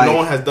I don't think no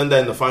one has done that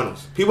in the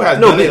finals. People have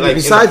done it like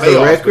besides in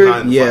the record,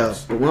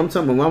 But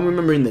when I'm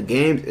remembering the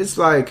games, it's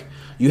like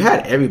you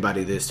had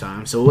everybody this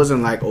time, so it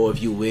wasn't like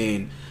if you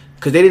win,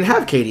 because they didn't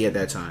have KD at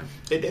that time.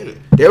 They didn't.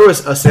 There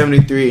was a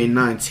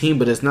 73-9 team,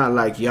 but it's not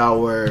like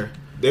y'all were.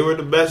 They were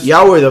the best.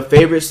 Y'all were the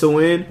favorites to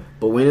win,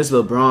 but when it's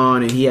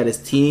LeBron and he had his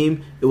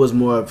team, it was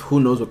more of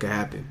who knows what could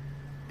happen.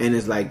 And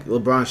it's like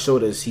LeBron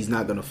showed us he's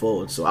not gonna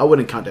fold, so I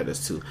wouldn't count that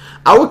as 2.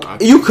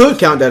 You could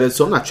count that as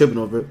 2. I'm not tripping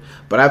over it,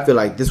 but I feel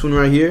like this one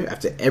right here,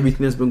 after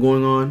everything that's been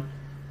going on,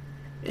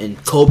 and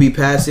Kobe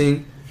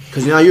passing,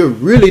 because now you're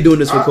really doing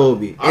this for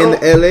Kobe in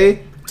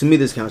LA. To me,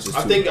 this counts as 2.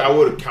 I think I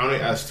would have counted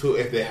as 2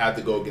 if they had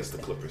to go against the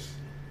Clippers.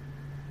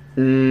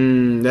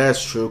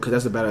 That's true, because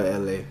that's about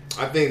LA.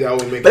 I think that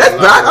would make. But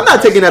I'm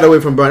not taking that away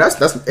from Bron. That's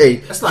not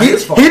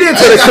his fault. He didn't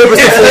tell the Clippers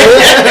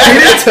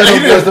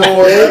to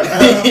fold.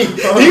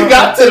 He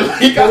got to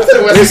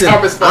the Western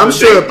Conference.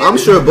 I'm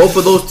sure both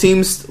of those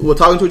teams were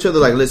talking to each other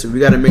like, listen, we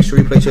got to make sure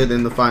we play each other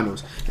in the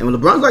finals. And when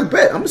LeBron's like,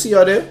 bet, I'm gonna see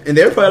y'all there, and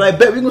they're probably like,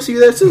 bet, we gonna see you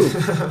there too.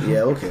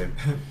 Yeah, okay.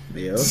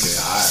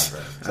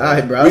 All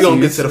right, bro. We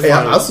gonna get to the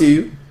finals. I'll see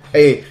you.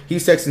 Hey,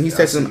 he's texting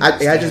him.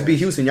 I just beat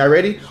Houston. Y'all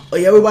ready? Oh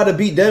yeah, we're about to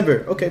beat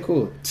Denver. Okay,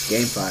 cool.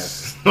 Game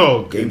 5.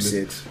 Oh, Game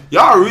 6.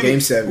 Y'all really? Game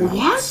 7.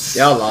 What?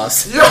 Y'all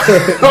lost.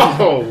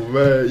 Oh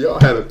man, y'all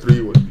had a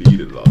 3-1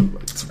 lead and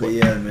lost. But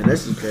yeah, man,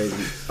 that's just crazy.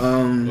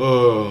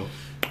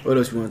 What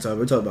else we want to talk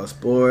about? We talked about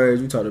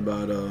sports. We talked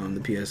about the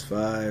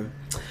PS5.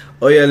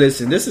 Oh yeah,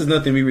 listen, this is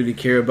nothing we really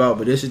care about,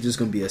 but this is just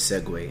gonna be a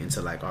segue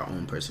into like our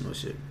own personal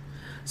shit.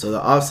 So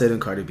the Offset and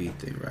Cardi B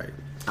thing, right?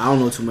 I don't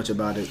know too much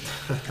about it.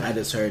 I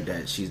just heard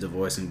that she's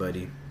divorcing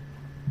Buddy.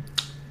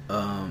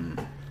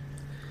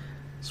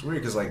 It's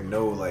weird because like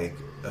no like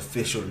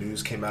official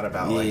news came out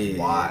about like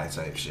why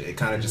type shit. It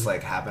kind of just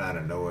like happened out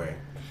of nowhere.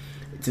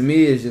 To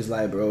me, it's just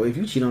like, bro, if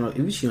you cheat on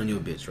your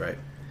bitch, right,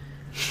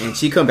 and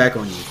she come back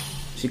on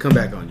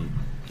you,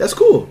 that's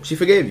cool. She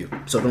forgave you,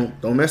 so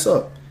don't mess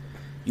up.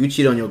 You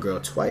cheat on your girl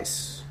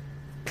twice.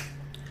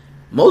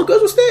 Most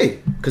girls will stay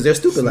because they're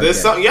stupid like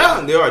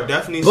that. There are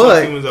definitely but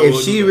some humans that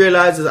if she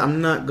realizes I'm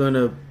not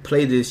gonna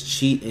play this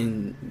cheat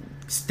and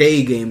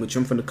stay game with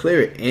you, I'm gonna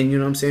clear it, and you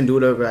know what I'm saying, do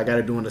whatever I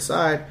gotta do on the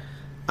side,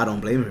 I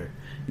don't blame her.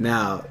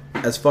 Now,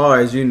 as far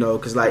as you know,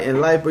 because like in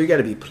life, bro, you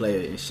gotta be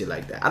player and shit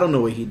like that. I don't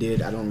know what he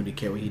did. I don't really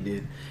care what he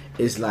did.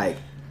 It's like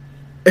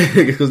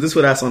because this is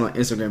what I saw on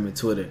Instagram and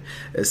Twitter.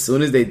 As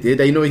soon as they did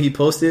that, you know what he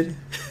posted?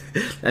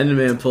 That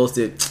man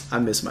posted, "I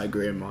miss my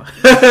grandma."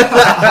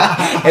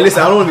 Hey,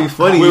 listen, I don't want to be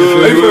funny.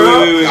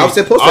 Wait. I'll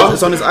say post it.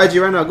 It's on his IG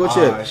right now. Go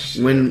check.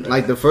 Shit, when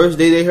like the first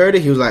day they heard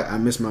it, he was like, "I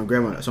miss my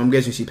grandma." So I'm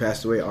guessing she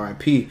passed away,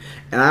 R.I.P.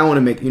 And I don't want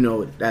to make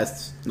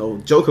that's no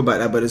joke about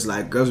that, but it's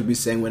like girls would be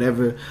saying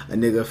whenever a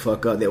nigga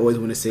fuck up, they always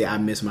want to say, "I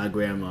miss my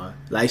grandma."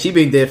 Like she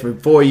been dead for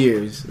 4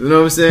 years. You know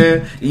what I'm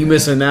saying? You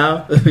miss her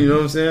now. You know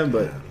what I'm saying?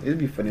 But it'd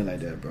be funny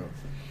like that, bro.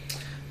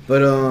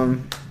 But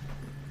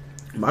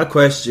my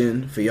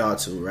question for y'all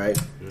too, right?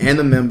 And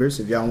the members,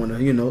 if y'all want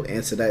to,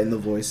 answer that in the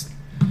voice.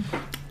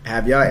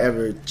 Have y'all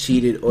ever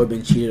cheated or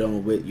been cheated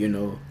on with,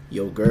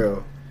 your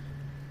girl?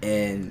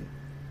 And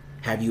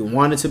have you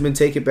wanted to been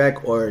taken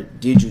back or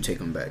did you take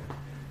them back?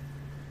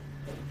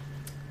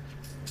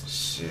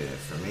 Shit,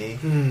 for me.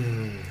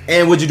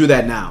 And would you do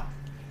that now?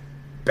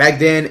 Back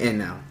then and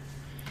now?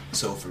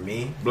 So for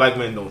me, black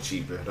men don't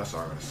cheat, bro. That's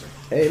all I gotta say.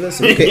 Hey,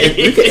 listen, we can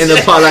end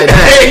the part like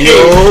that.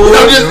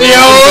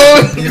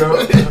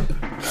 Yo.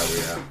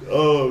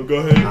 Oh, go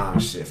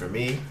ahead. Shit, for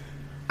me,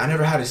 I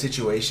never had a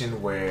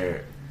situation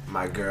where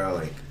my girl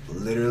like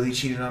literally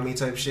cheated on me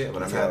type shit,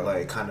 but I've had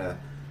like kind of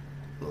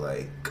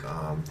like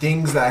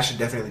things that I should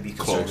definitely be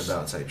concerned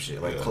about type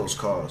shit, like close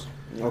calls.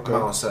 Okay. I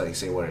don't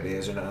say what it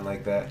is or nothing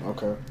like that.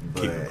 Okay.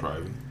 But keep it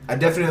private.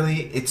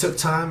 It took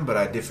time, but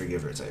I did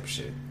forgive her type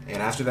shit.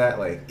 And after that,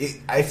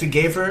 I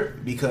forgave her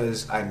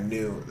because I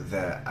knew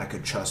that I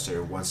could trust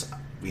her once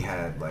we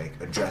had like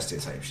addressed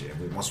it type shit.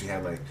 Once we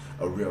had like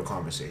a real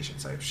conversation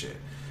type shit.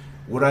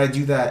 Would I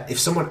do that if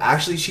someone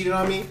actually cheated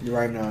on me?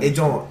 Right now, it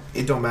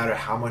don't matter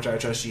how much I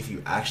trust you. If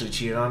you actually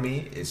cheated on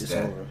me, it's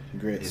dead. Over.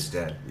 Grits. It's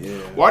dead. Yeah.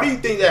 Why do you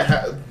think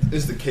that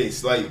is the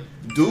case? Like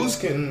dudes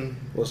can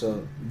what's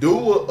up? Dude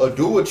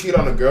will cheat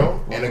on a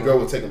girl and a girl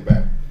will take him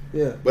back.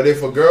 Yeah. But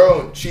if a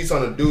girl cheats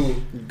on a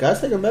dude,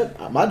 guys take him back.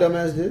 My dumb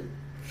ass did.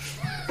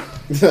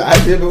 I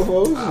did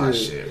before.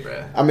 Shit,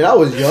 bro. I mean, I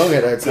was young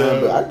at that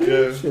time, but I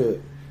did shit.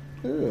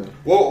 Yeah.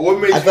 What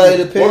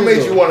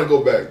made you want to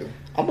go back?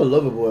 I'm a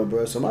lover boy,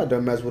 bro. So my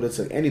dumb ass would have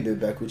took any bitch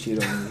back who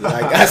cheated on me.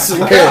 Like I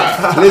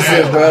swear.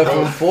 Listen, bro.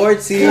 From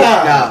 14,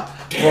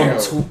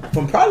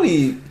 from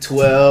probably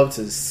 12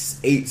 to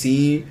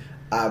 18,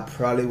 I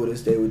probably would have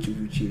stayed with you if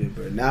you cheated,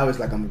 bro. Now it's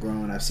like I'm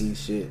grown. I've seen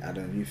shit.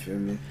 You feel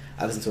me?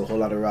 I listen to a whole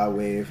lot of Rod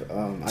Wave. I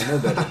know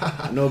better.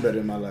 I know better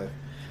in my life.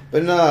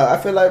 But nah, I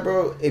feel like,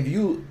 bro, if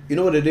you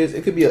know what it is,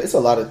 it's a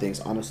lot of things,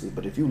 honestly.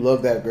 But if you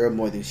love that girl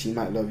more than she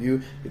might love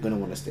you, you're gonna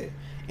want to stay.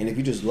 And if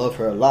you just love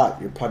her a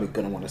lot, you're probably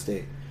gonna want to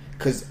stay.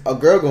 Cause a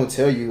girl gonna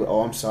tell you,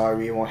 "Oh, I'm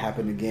sorry, it won't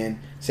happen again."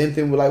 Same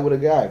thing with a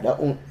guy. That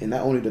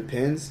only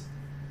depends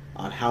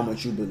on how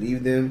much you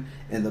believe them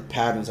and the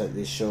patterns that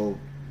they show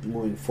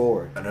moving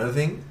forward. Another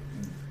thing,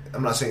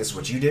 I'm not saying it's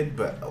what you did,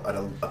 but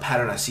a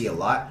pattern I see a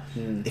lot.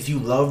 If you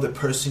love the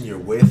person you're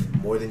with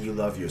more than you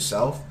love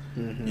yourself,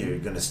 you're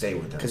gonna stay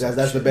with them. Because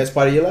that's the best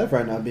part of your life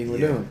right now, being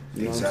with them.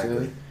 You know exactly. What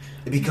I'm saying?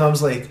 It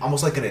becomes like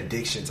almost like an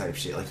addiction type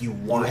shit. Like you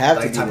want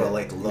that type of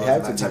like love,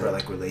 that type of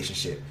like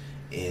relationship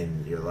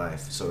in your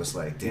life. So it's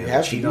like, damn,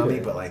 you cheat on me,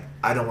 but like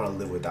I don't want to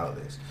live without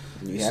this.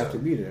 You have to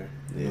be there.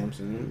 You know what I'm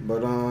saying?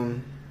 But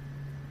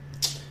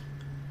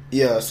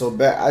yeah. So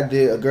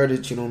a girl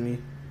did cheat on me.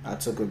 I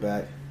took her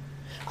back.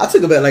 I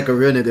took it back like a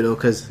real nigga though,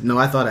 cause no,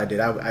 I thought I did.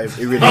 I thought I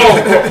did.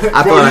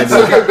 I thought I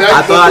took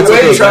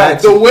it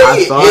back. The way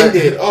it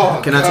ended.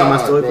 Oh, can I tell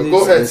my story, please?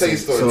 Go ahead, say your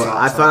story. So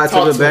I thought I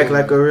took it back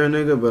like a real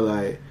nigga, but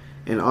like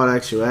in all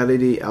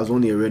actuality, I was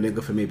only a real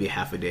nigga for maybe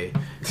half a day,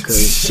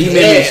 cause she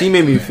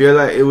made me feel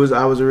like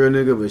I was a real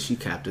nigga, but she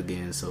capped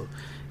again, so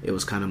it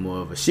was kind of more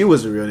of she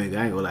was a real nigga.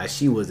 I ain't gonna lie,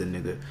 she was a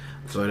nigga,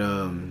 but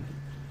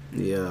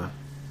yeah.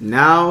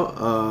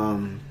 Now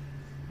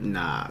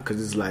nah,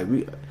 cause it's like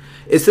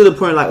it's to the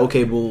point like,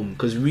 okay, boom,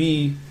 cause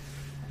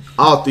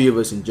all three of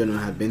us in general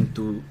have been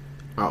through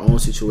our own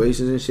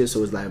situations and shit.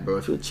 So it's like, bro,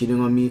 if you're cheating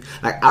on me,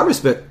 like, I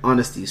respect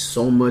honesty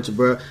so much,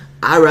 bro.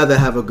 I'd rather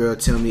have a girl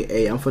tell me,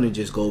 hey, I'm finna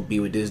just go be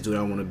with this dude. I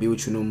don't want to be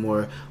with you no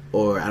more,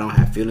 or I don't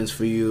have feelings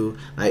for you.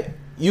 Like,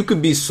 you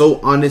could be so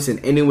honest in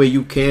any way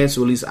you can,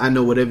 so at least I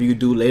know whatever you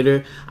do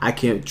later, I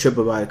can't trip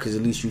about it because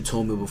at least you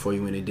told me before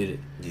you went and did it.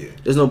 Yeah.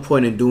 There's no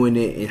point in doing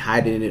it and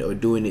hiding it or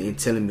doing it and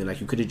telling me.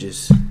 Like, you could have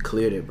just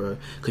cleared it, bro.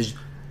 Because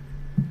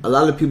a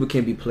lot of people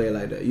can't be player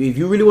like that. If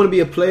you really want to be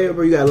a player,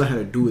 bro, you gotta learn how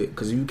to do it.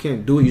 Because if you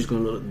can't do it, you're just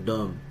gonna look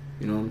dumb.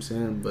 You know what I'm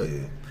saying? But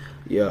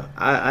yeah,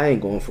 I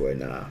ain't going for it.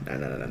 Nah.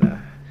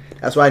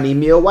 That's why I need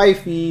me a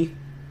wifey.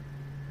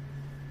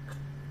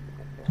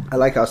 I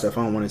like how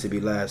Stephon wanted to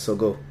be last, so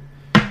go.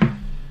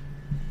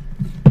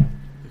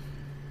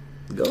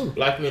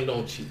 Black men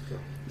don't cheat,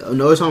 bro.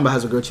 No, it's talking about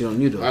has a girl cheat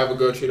on you, though. I have a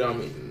girl cheat on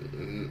me.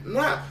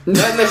 Not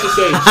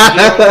necessarily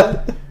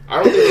cheating.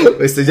 I don't think.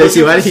 Mr.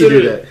 JC, why did he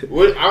do that?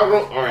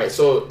 Alright,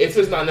 so if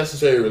it's not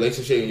necessarily a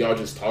relationship and y'all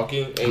just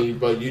talking,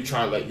 but you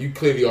trying, like, you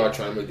clearly are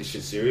trying to make this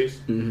shit serious,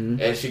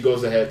 and she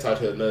goes ahead and talk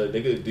to another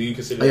nigga, do you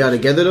consider? Are y'all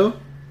together though?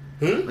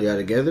 Are y'all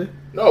together?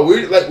 No,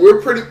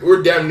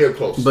 we're damn near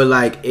close. But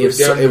like, if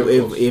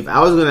I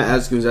was gonna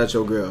ask you, is that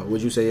your girl?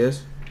 Would you say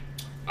yes?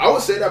 I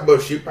would say that,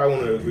 but she probably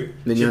wouldn't agree.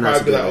 Then she'd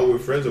probably be like, "Oh, we're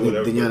friends" or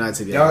whatever. Then you're not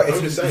together.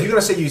 If you're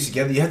gonna say you're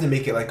together, you have to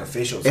make it like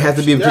official. It has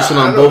to be official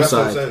on both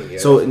sides. Yeah,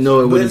 so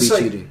no, it wouldn't be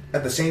cheating.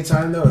 At the same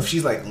time, though, if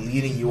she's like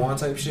leading you on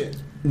type shit,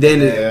 then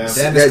that's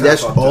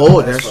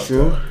true.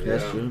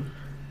 That's true.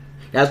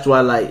 That's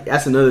why, like,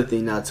 that's another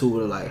thing now too.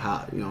 With like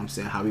how, you know what I'm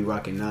saying, how we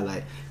rocking now,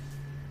 like.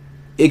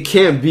 It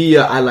can't be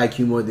I like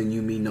you more than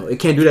you me. No, it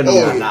can't do that. No,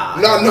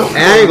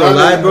 I ain't gonna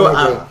lie, bro.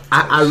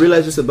 I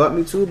realize this about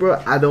me too,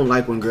 bro. I don't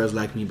like when girls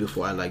like me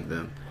before I like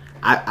them.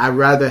 I'd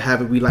rather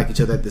have it we like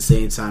each other at the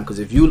same time.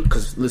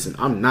 Because listen,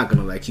 I'm not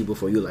gonna like you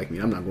before you like me.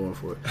 I'm not going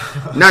for it.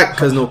 Not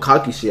because no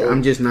cocky shit.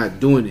 I'm just not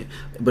doing it.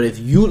 But if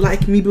you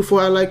like me before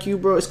I like you,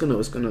 bro, it's not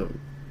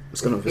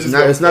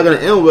gonna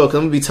end well because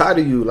I'm gonna be tired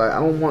of you. Like, I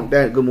don't want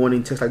that good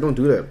morning text. Like, don't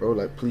do that, bro.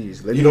 Like,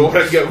 please. Don't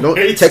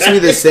text me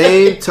the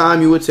same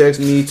time you would text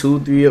me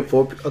 2, 3, or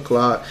 4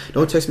 o'clock.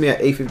 Don't text me at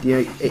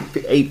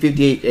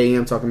 8:58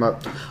 a.m. talking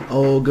about,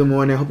 oh, good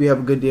morning. I hope you have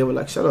a good day. We're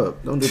like, shut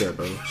up. Don't do that,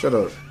 bro. Shut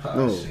up.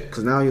 No,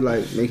 because now you're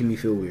like making me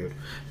feel weird.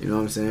 You know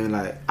what I'm saying?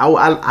 Like,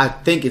 I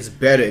think it's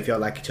better if y'all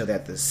like each other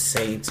at the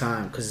same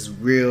time because it's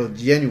real,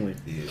 genuine.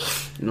 Yeah.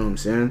 You know what I'm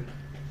saying?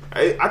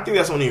 I think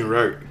that's only in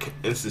rare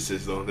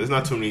instances, though. There's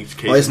not too many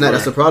cases. Oh, it's not.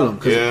 That's the problem.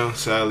 Yeah,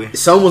 sadly.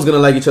 Someone's going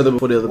to like each other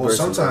before the other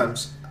person.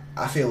 Sometimes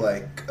I feel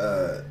like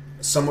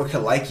someone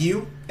can like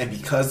you, and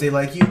because they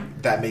like you,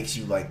 that makes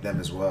you like them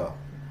as well.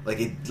 Like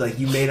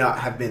you may not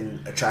have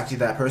been attracted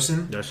to that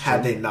person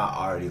had they not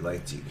already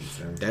liked you.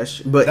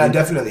 That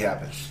definitely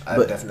happens.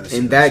 But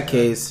in that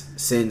case,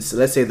 since,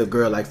 let's say the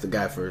girl likes the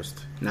guy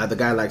first. Now the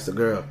guy likes the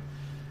girl.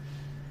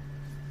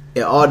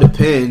 It all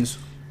depends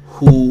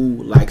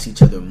who likes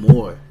each other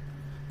more.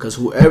 Because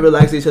whoever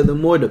likes each other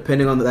more,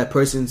 depending on that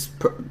person's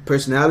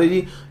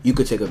personality, you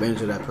could take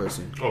advantage of that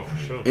person. Oh, for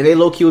sure. And they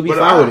low-key would be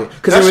fine with it.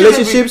 Because in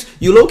relationships,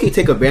 you low-key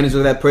take advantage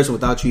of that person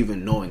without you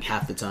even knowing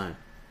half the time.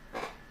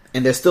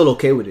 And they're still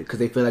okay with it because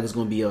they feel like it's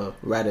going to be a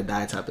ride or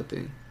die type of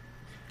thing.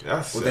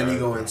 Then you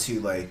go into,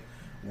 like,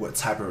 what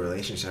type of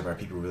relationship are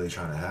people really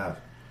trying to have?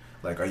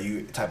 Like, are you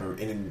in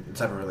the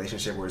type of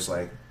relationship where it's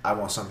like, I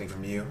want something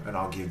from you and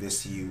I'll give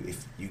this to you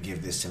if you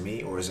give this to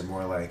me? Or is it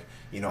more like,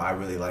 I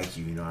really like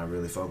you, I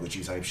really fuck with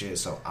you type shit,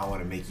 so I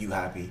want to make you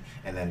happy,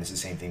 and then it's the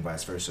same thing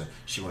vice versa.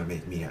 She want to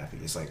make me happy.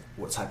 It's like,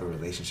 what type of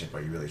relationship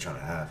are you really trying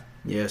to have?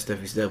 Yeah, Steph,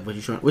 what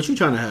you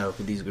trying to have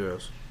with these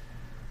girls?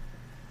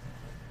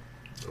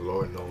 The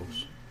Lord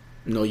knows.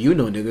 No, you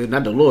know, nigga,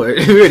 not the Lord.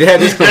 We already had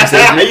this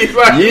conversation.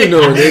 You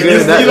know,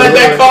 nigga. You like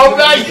that call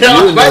back?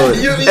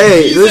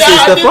 Hey, listen,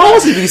 Stephon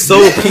wants to be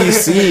so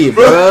PC,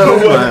 bro.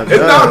 Oh, it's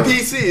not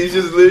PC. It's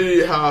just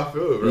literally how I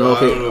feel, bro. No,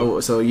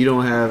 okay, so you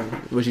don't have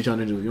what you trying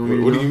to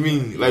do? What do you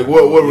mean? Like,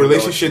 what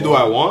relationship do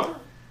I want?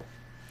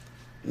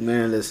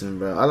 Man, listen,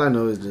 bro. All I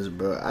know is this,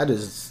 bro. I'm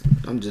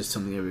just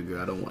telling every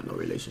girl I don't want no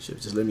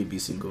relationships. Just let me be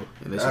single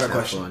and let's just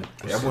have fun.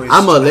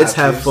 I'm a let's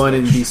have fun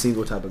and be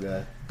single type of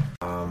guy.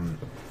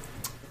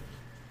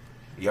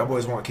 Y'all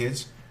boys want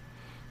kids?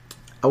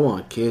 I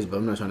want kids, but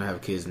I'm not trying to have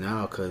kids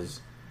now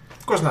because...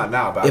 Of course not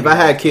now, but... If I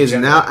had kids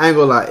now, I ain't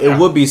gonna lie. It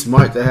would be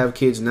smart to have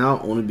kids now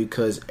only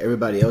because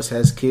everybody else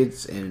has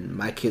kids and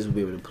my kids will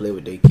be able to play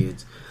with their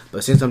kids.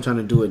 But since I'm trying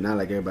to do it not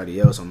like everybody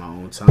else on my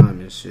own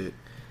time and shit...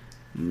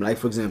 Like,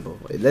 for example,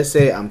 let's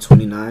say I'm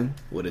 29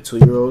 with a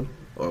 2-year-old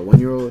or a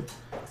 1-year-old.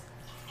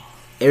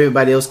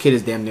 Everybody else's kid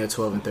is damn near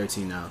 12 and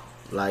 13 now.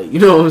 Like, you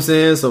know what I'm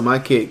saying? So my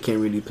kid can't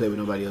really play with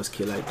nobody else's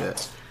kid like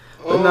that.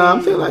 But nah,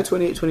 I'm feeling like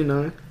 28,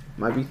 29.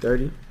 Might be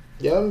 30.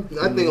 Yeah,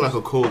 I think like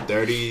a cool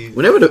 30.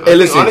 Whenever the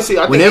honestly,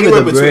 I think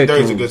anywhere between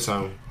 30 is a good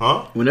time,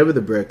 huh? Whenever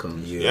the bread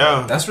comes,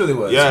 yeah, that's really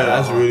what. Yeah,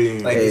 that's really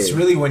like. It's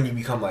really when you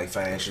become like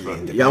financially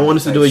independent. Y'all want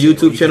us to do a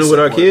YouTube channel with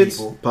our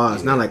kids?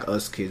 Pause. Not like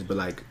us kids, but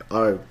like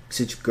our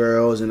 6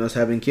 girls and us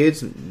having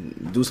kids.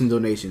 Do some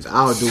donations.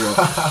 I'll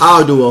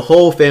do a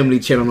whole family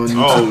channel on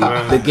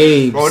YouTube. The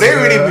Gabes. Bro, they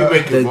really be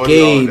making the money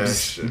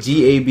Gabes.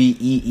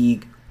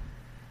 GABEE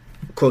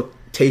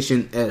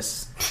quotation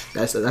S.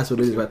 That's what it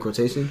is, right?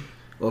 Quotation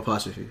or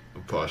apostrophe?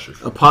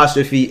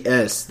 Apostrophe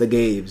S. The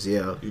Gabes.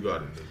 Yeah. You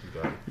got it.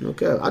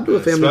 Okay, I'll do a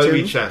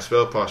family channel.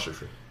 Spell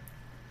apostrophe.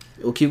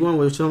 We'll keep going.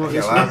 What you talking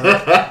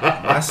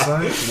about? My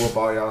son whoop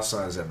all y'all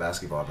sons at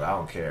basketball, but I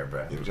don't care,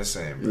 bro. Just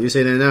saying. Bro. You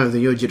say that now, then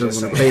you're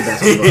just gonna play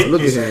basketball.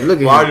 Look at him. Look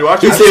at him. Watch your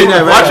kid.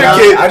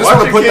 I just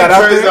want to put that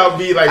out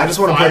there. I just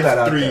want to put that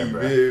out there,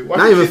 bro.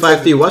 Not even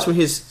 5'3". Watch when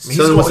his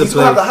son wants to play. He's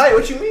gonna have the height.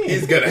 What you mean?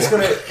 He's gonna.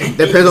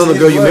 Depends on the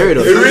girl you married.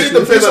 It really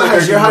depends on the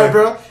girl your height,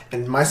 bro.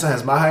 And my son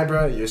has my height,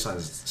 bro. Your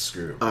son's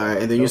screwed. All right,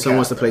 and then your son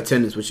wants to play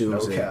tennis. What you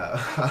gonna say?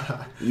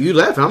 You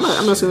laughing? I'm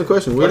asking the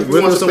question. Where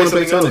does someone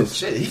play tennis?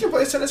 Shit, he can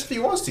play tennis if he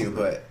wants to,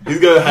 but he's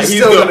gonna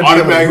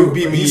automatically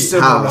beat me. He's still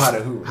gonna know how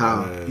to hoop.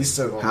 How? He's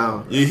still gonna.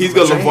 How? He's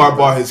gonna LeVar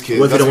Ball his kids.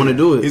 What if he don't want to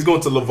do it? He's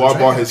going to LeVar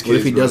Ball his kids. What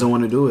if he doesn't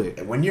want to do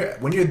it? When you're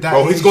that,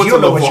 bro, he's going you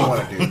don't to know what you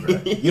want to do,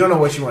 bro. You don't know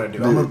what you want to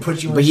do. I'm gonna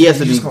put you. But he has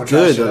to be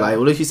good though. Like,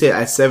 what if you say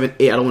at 7,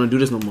 8, I don't want to do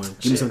this no more?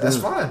 Give me something. That's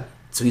fine.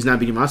 So he's not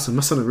beating my son.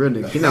 My son a real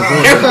nigga. He's not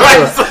going. I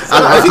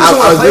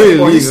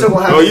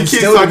you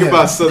keep talking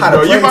about son,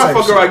 bro. You might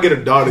fuck around get a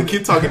daughter.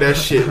 Keep talking that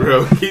shit,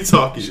 bro. Keep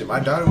talking. Shit, my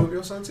daughter will be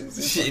your son too.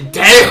 Shit,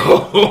 damn.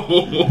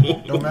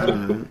 Don't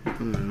matter.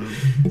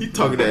 You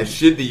talking that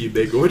shit to you,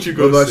 nigga. What you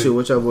gonna say? What about you?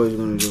 What y'all boys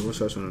gonna do? What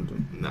y'all trying to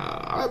do?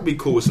 Nah, I'd be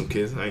cool with some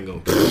kids. I ain't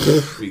gonna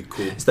be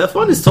cool.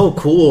 Stephon is so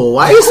cool.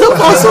 Why is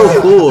Stephon so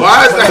cool?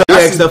 Why is that? We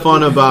asked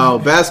Stephon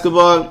about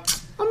basketball.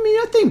 I mean,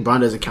 I think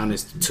Bron doesn't count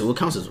as 2. It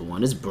counts as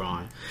 1. It's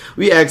Bron.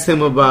 We asked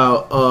him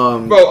about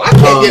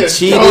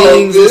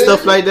cheatings and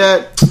stuff like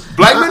that.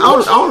 Black men?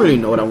 I don't really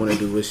know what I want to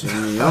do with you. I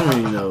don't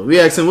really know. We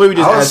asked him. What we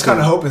just? I was kind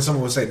of hoping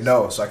someone would say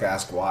no, so I could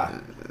ask why.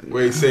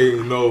 Wait, say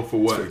no for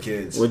what? For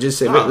kids. We'll just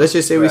say. Let's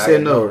just say we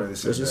said no.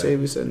 Let's just say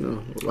we said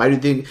no. Why do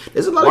you think?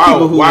 There's a lot of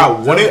people who.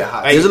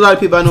 There's a lot of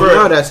people I know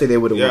now that say they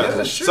would have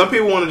won. Some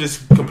people want to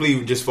just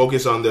completely just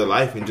focus on their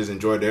life and just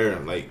enjoy their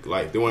like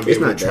they want to be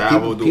able to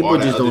travel. People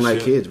just don't like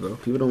kids, bro.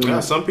 People don't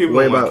want to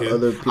worry about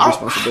other people's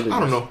responsibilities. I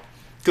don't know,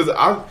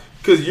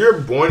 because you're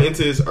born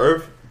into this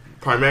earth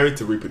primarily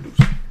to reproduce.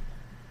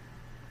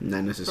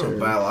 Not necessarily.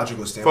 From a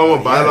biological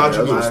standpoint.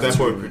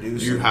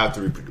 You have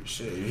to reproduce.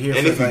 Shit,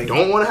 and if you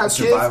don't want to have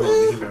survival of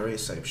the human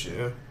race type shit.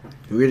 Yeah.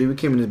 Really, we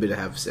came in this bit to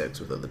have sex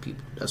with other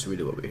people. That's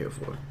really what we're here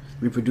for.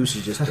 Reproduce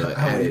is just the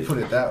added.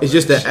 It's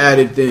just the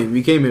added thing.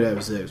 We came here to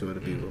have sex with other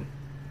people.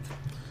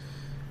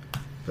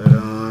 But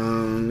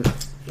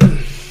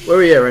where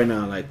we at right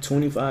now? Like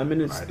 25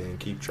 minutes? I didn't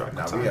keep track.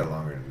 Nah, we got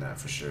longer than that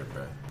for sure,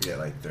 bro. We got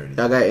like 30.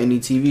 Y'all got any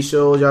TV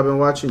shows y'all been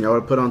watching? Y'all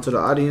want to put on to the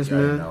audience,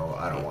 man? No,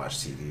 I don't watch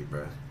TV,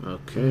 bro.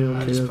 Okay.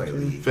 I just play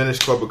League.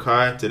 Finished Cobra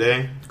Kai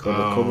today.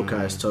 Cobra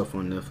Kai is tough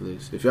on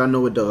Netflix. If y'all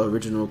know what the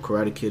original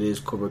Karate Kid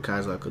is, Cobra Kai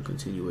is like a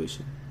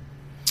continuation.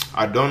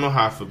 I don't know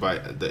how I feel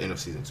about the end of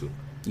season 2.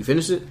 You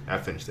finished it? I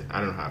finished it. I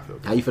don't know how I feel.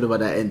 How you feel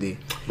about that ending?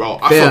 Bro,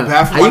 I feel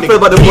bad for how you feel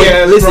about the boy?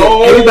 Listen,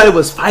 everybody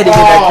was fighting in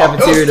that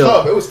cafeteria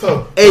though. It was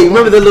tough. Hey,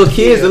 remember the little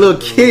kids? The little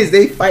kids,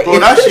 they fight. Bro,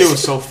 that shit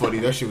was so funny.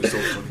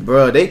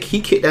 Bro,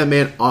 he kicked that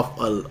man off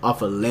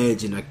a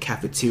ledge in a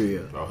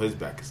cafeteria. Bro, his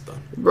back is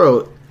done.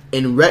 Bro,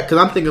 because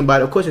I'm thinking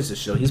about it. Of course, it's a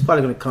show. He's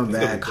probably gonna come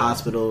back,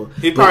 hospital.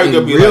 He probably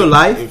gonna be real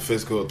life in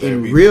physical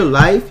therapy. In real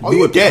life, you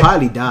would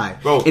probably die.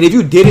 Bro, and if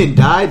you didn't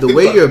die, the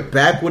way your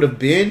back would have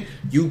been,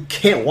 you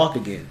can't walk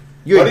again.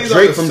 You're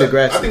Drake from the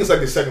grass. I think it's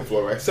like the second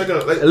floor, right?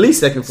 At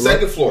least second floor.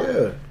 Second floor.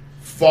 Yeah.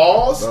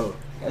 Falls. Bro,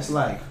 that's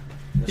like.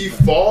 He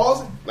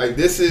falls. Like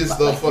this is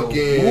the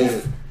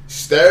fucking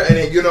stair, and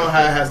then you know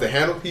how it has the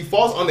handle. He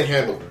falls on the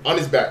handle on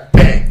his back.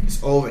 Bang.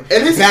 It's over. And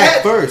his back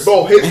head first.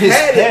 Bro, his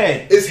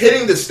head is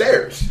hitting the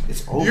stairs.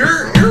 It's over.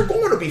 You're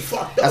going to be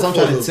fucked up. That's what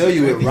I'm trying to tell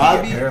you with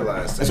Robbie.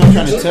 That's what I'm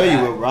trying to tell you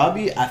with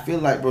Robbie. I feel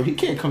like, bro, he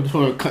can't come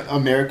to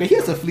America. He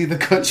has to flee the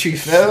country,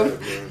 fam.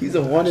 He's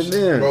a wanted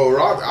man. Bro,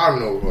 Robbie, I don't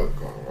know what's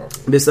going on.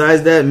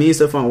 Besides that, me and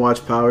Stephon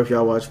watch Power. If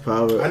y'all watch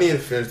Power, I need to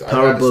finish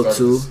Power Book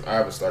 2. I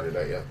haven't started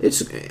that yet.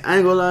 I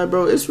ain't gonna lie,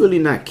 bro. It's really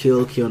not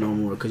kill no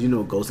more because you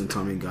know Ghost and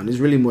Tommy Gun. It's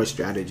really more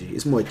strategy.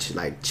 It's more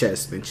like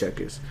chess than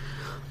checkers.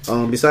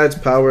 Besides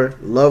Power,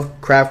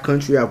 Lovecraft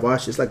Country I've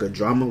watched. It's like a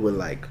drama with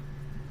like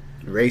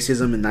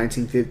racism in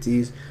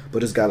 1950s,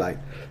 but it's got like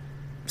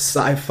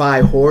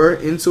sci-fi horror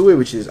into it,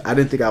 which is I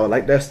didn't think I would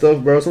like that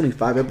stuff, bro. It's only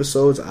 5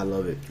 episodes. I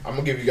love it. I'm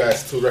gonna give you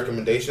guys 2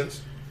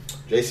 recommendations.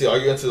 JC, are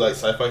you into like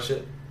sci-fi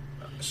shit?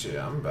 Shit,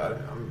 I'm about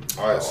it.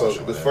 Alright, so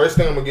the first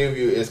thing I'm gonna give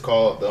you is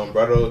called The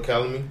Umbrella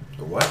Academy.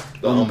 The what?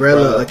 The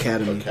Umbrella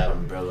Academy.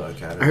 Umbrella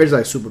Academy. I heard it's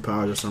like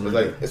superpowers or something.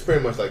 It's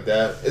pretty much like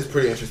that. It's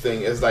pretty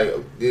interesting. It's like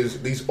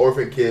these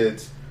orphan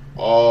kids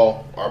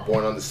all are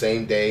born on the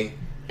same day,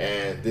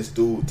 and this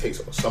dude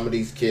takes some of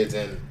these kids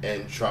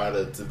and try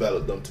to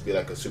develop them to be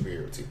like a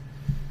superhero team.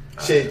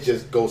 Shit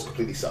just goes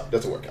completely south.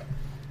 Doesn't work out.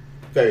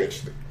 Very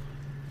interesting.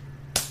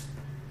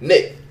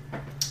 Nick,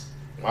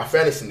 my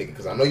fantasy nigga,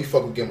 because I know you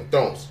fuck with Game of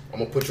Thrones. I'm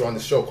gonna put you on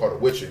this show called The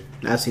Witcher.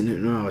 I've seen it.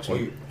 No, I'll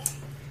check it.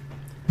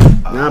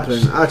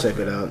 I'll check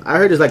it out. I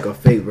heard it's like a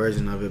fake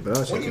version of it, but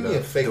I'll check it out. What do you mean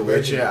a fake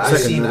version? I've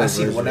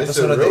seen one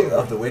episode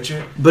of The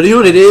Witcher. But you know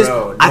what it is?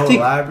 Bro, I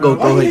think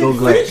go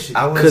Glad.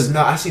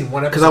 I seen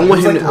one episode.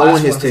 Because I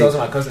want his take. I was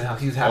my cousin's house.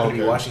 He was happy to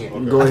be watching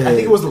it. Go ahead. I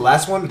think it was the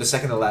last one, or the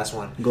second to last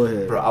one. Go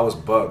ahead. Bro, I was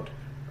bugged.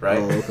 Right?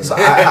 Oh, okay. So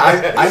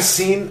I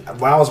seen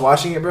when I was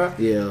watching it, bro.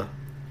 Yeah.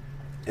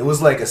 It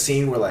was like a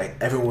scene where like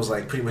everyone was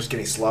like pretty much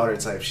getting slaughtered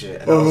type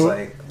shit, and I was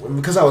like,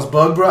 because I was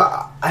bugged, bro.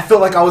 I felt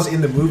like I was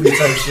in the movie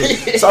type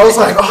shit. So I was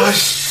like, oh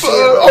shit.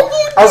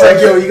 I was like,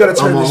 yo, you gotta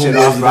turn this shit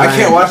off, bro. I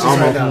can't watch this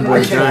right now.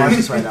 I can't watch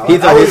this right now. He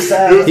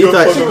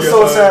thought shit was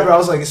so sad, bro. I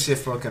was like, this shit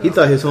fucking. He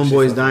thought his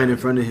homeboys dying in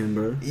front of him,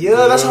 bro.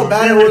 Yeah, that's how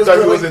bad it was.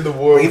 He was in the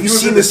war. If you've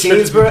seen the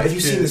scenes, bro, if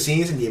you've seen the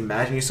scenes and you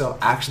imagine yourself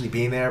actually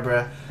being there,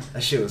 bro,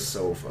 that shit was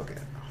so fucking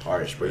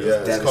harsh, bro.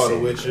 Yeah, it's called The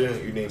Witcher.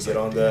 You didn't get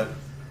on that.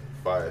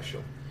 Fire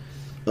show.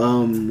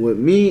 With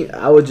me,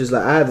 I would just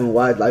like I haven't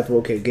watched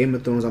Game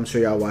of Thrones. I'm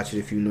sure y'all watch it.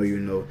 If you know, you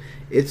know.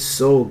 It's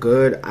so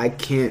good. I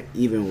can't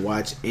even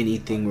watch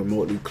anything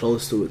remotely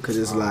close to it because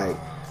it's like,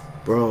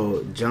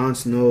 bro, Jon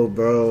Snow,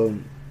 bro.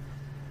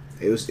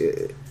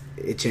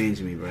 It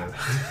changed me, bro.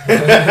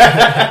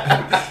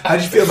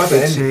 How'd you feel about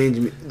the ending? It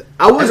changed me.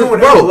 I wasn't,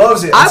 bro.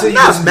 Loves it I'm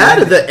not mad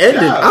at the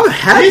ending. Yeah. I'm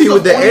happy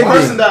with the ending.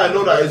 Person that I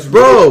know that is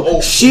bro,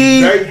 really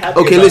she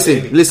okay.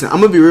 Listen.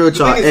 I'm gonna be real with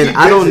y'all, and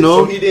I don't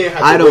know.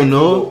 I don't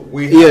know.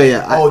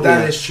 Yeah.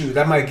 That is true.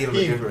 That might give him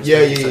a difference. Yeah.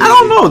 I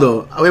don't know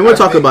though. I mean, we'll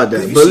talk about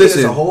that. But listen,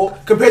 as a whole,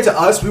 compared to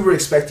us, we were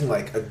expecting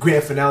like a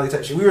grand finale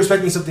type shit. We were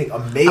expecting something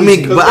amazing. I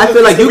mean, but I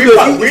feel like you could.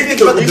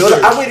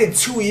 I waited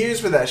 2 years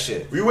for that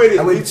shit. I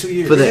waited 2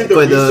 years for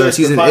the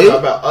season 8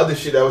 about other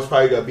shit that was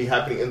probably gonna be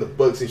happening in the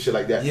books and shit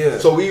like that. Yeah.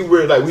 So we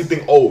were like, we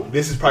think, oh,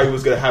 this is probably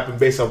what's gonna happen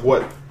based on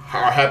what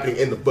are happening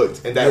in the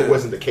books, and that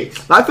wasn't the case.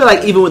 I feel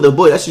like even with the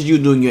book, that's just you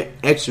doing your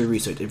extra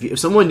research. If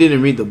someone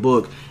didn't read the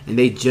book and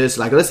they just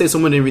like, let's say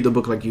someone didn't read the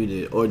book like you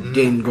did, or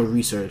didn't go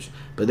research,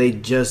 but they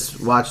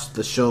just watched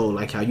the show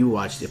like how you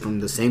watched it from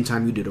the same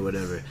time you did or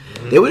whatever,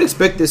 they would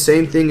expect the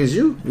same thing as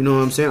you. You know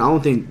what I'm saying? I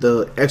don't think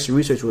the extra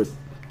research would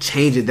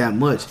change it that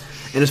much.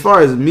 And as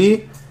far as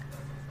me,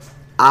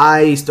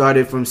 I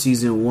started from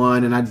season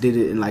 1 and I did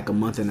it in like a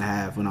month and a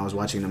half when I was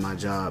watching it at my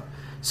job.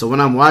 So when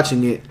I'm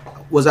watching it,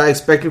 was I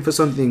expecting for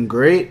something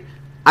great?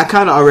 I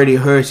kind of already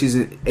heard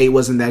season 8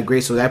 wasn't that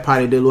great, so that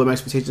probably did lower my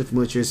expectations from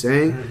what you're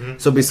saying.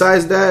 So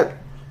besides that,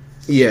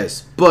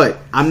 yes. But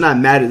I'm not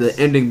mad at the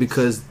ending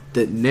because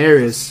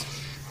Daenerys,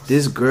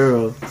 this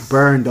girl,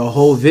 burned the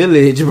whole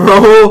village,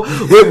 bro,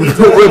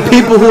 with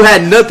people who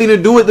had nothing to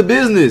do with the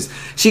business.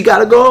 She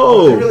gotta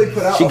go.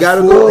 She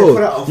gotta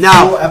go.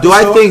 Now, do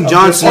I think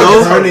Jon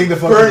Snow?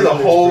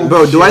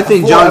 Bro, do I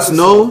think Jon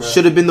Snow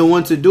should have been the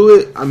one to do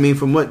it? I mean,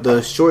 from what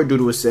the short dude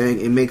was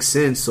saying, it makes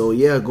sense. So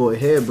yeah, go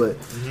ahead. But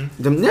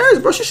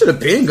Daenerys, bro, she should have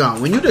been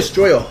gone. When you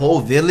destroy a whole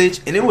village,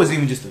 and it wasn't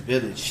even just a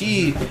village.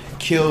 She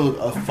killed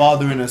a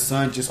father and a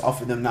son just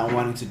off of them not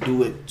wanting to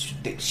do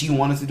it. She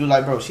wanted to do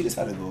like, bro, she just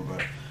had to go, bro.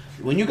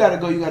 When you gotta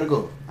go, you gotta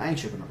go. I ain't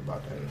tripping up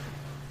about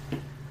that.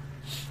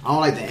 I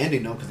don't like the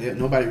ending though, because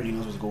nobody really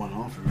knows what's going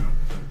on for real.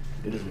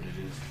 It is what it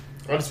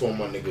is. I just want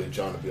my nigga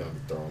John to be on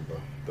the throne, bro.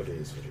 But it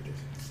is what it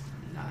is.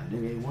 Nah,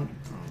 nigga ain't want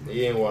the throne. Bro.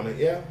 He ain't want it.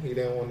 Yeah, he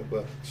didn't want it,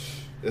 but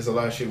there's a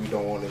lot of shit we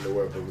don't want in the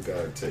world, but we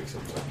gotta take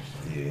sometimes.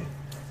 Yeah.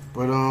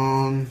 But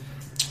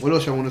what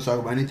else y'all want to talk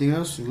about? Anything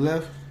else you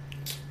left?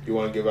 You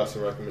want to give us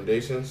some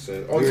recommendations?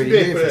 And you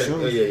did for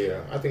sure.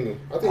 Yeah. I think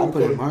I'll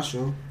put it in my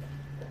show.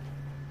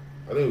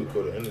 I think we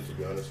could have ended, to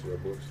be honest, with our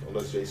books.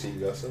 Unless JC, you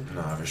got some?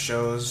 Nah, for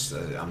shows,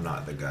 I'm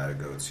not the guy to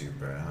go to,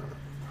 bro.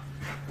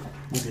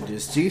 Look at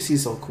this.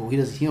 JC's so cool. He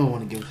don't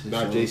want to give us the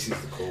show.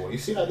 JC's the cool one. You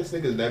see how this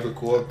nigga's never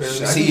cool,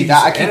 apparently? See,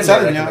 I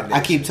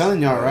keep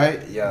telling y'all, right?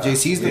 Yeah.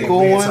 JC's the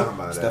cool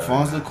one.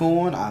 Stefan's the cool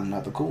one. I'm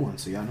not the cool one,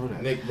 so y'all know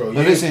that. Nick, bro,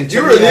 but listen,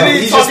 you were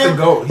literally talking,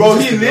 bro.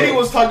 He literally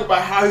was talking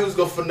about how he was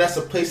gonna finesse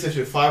a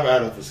PlayStation 5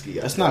 out of a ski.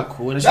 That's not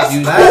cool. That's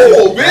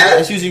cool, man.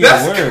 That's using your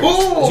words.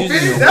 Cool,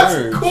 man.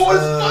 That's cool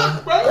as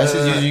fuck, bro. That's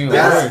just using your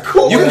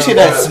words. You can say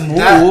that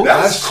smooth.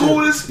 That's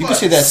cool as fuck. You can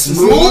say that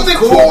smooth and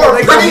cool.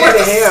 They go hand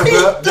in hand,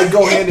 bro. They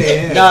go hand in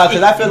hand. Nah,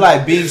 because I feel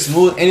like being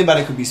smooth,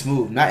 anybody could be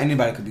smooth. Not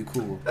anybody could be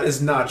cool. That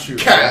is not true.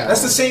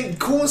 That's the same.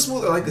 Cool and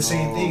smooth are like the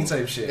same thing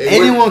type shit.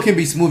 Anyone can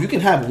be smooth. You can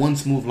have one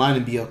smooth line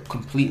and be a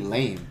complete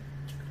lame.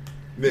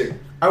 Nick.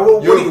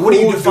 What do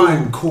you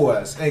define cool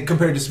as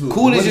compared to smooth?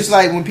 Cool is just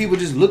like when people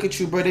just look at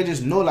you, bro. They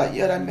just know, like,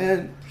 yeah, that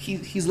man,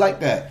 he's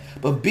like that.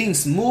 But being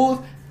smooth,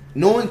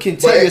 no one can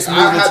tell you're smooth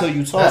until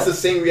you talk. That's the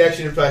same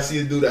reaction if I see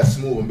a dude that's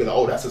smooth and be like,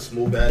 oh, that's a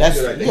smooth ass.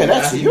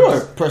 That's your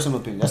personal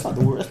opinion. That's not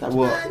the word. That's not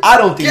I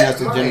don't think that's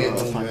the general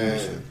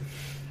definition.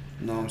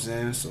 You know what I'm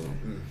saying? So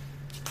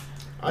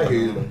I hear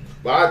you,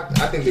 but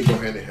I think they go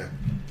hand in hand.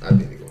 I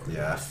think they go hand in hand.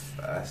 Yeah,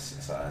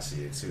 that's how I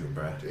see it too,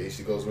 bro.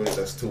 AC goes with it.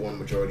 That's 2-1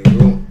 majority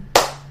rule.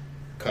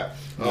 Cut.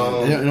 It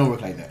don't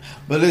work like that.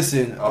 But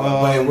listen,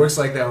 but it works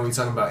like that when we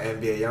talking about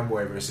NBA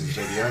YoungBoy versus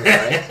JD Young,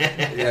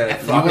 right?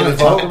 Yeah, you want to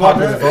talk about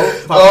that?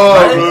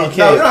 Okay.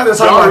 No, we don't have to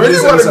talk about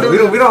this.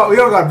 We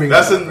don't got to bring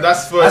that's that up.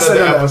 That's for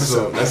another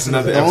episode. That's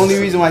another. The only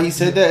reason why he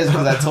said that is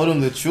because I told him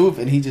the truth,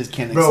 and he just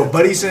can't. Bro,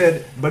 Buddy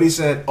said,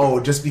 oh,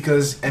 just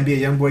because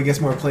NBA YoungBoy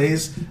gets more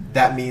plays,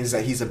 that means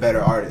that he's a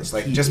better artist.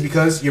 Like just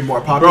because you're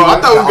more popular. Bro,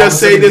 I thought we were gonna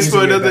say this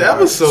for another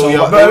episode.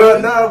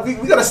 No, we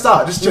gotta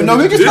stop. Just no,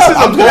 we can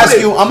stop. I'm gonna ask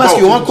you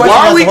one question.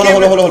 Why are we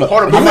giving? Hold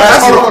on. I'm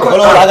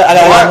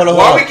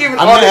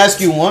gonna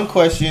ask you one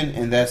question,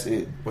 and that's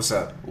it. What's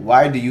up?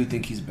 Why do you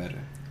think he's better?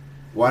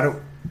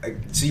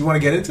 So you want to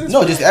get into this?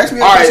 No, just ask me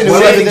a question.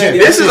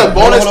 This is a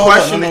bonus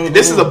question.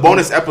 This is a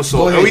bonus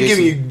episode, and we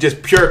giving you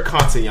just pure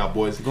content, y'all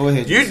boys. Go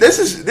ahead. This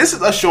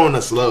is us showing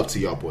us love to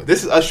y'all, boys.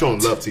 This is us showing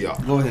love to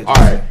y'all. Go ahead. All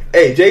right.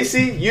 Hey,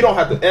 JC, you don't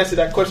have to answer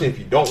that question if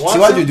you don't want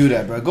to. Why'd you do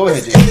that, bro? Go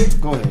ahead, JC.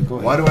 Go ahead.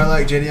 Why do I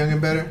like JD Young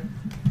better?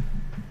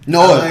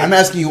 No, I'm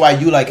asking you why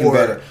you like him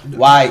better.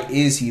 Why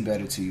is he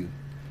better to you?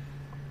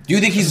 Do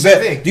you think he's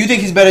better? Do you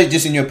think he's better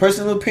just in your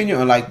personal opinion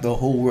or like the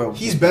whole world?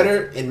 He's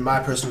better in my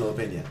personal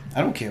opinion.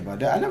 I don't care about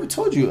that. I never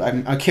told you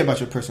I care about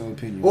your personal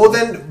opinion. Well,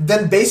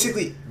 then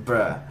basically,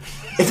 bruh,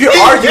 if you're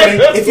arguing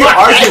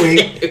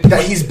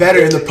that he's better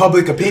in the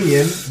public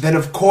opinion, then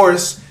of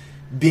course,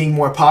 being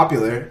more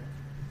popular.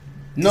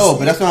 No,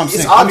 but that's what I'm saying.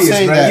 It's obvious, I'm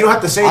saying bro. That, You don't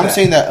have to say I'm that. I'm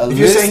saying that. If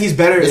you're saying he's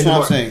better, that's what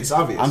I'm saying. It's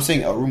obvious. I'm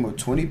saying a room of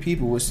 20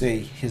 people would say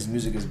his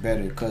music is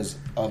better because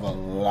of a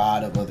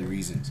lot of other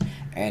reasons.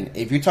 And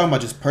if you're talking about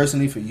just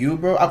personally for you,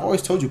 bro, I've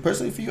always told you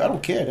personally for you, I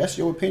don't care. That's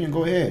your opinion.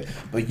 Go ahead.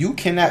 But you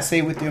cannot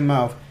say with your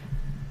mouth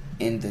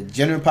in the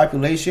general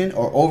population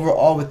or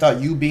overall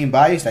without you being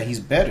biased that he's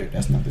better.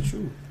 That's not the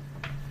truth.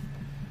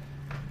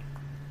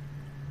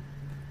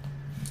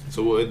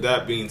 So with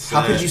that being said,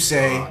 how could you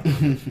say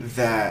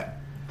that?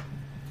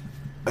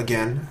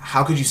 Again,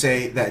 how could you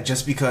say that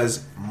just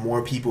because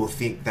more people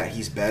think that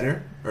he's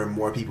better or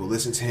more people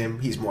listen to him,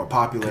 he's more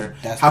popular?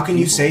 How can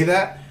you say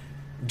that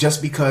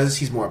just because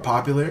he's more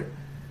popular,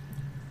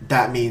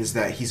 that means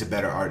that he's a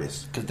better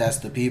artist? Because that's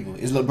the people.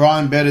 Is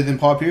LeBron better than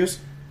Paul Pierce?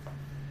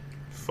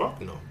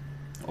 Fuck no.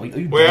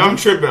 Wait, I'm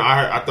tripping.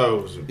 I thought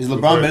it was. Is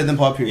LeBron better than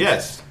Paul Pierce?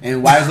 Yes.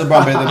 And why is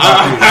LeBron better than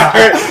Paul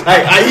Pierce?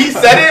 He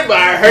said it, but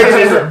I heard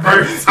it in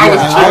reverse.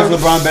 Why is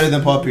LeBron better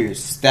than Paul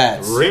Pierce?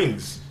 Stats,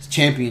 rings,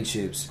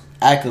 championships,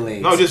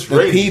 accolades. No, just the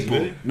rings, people.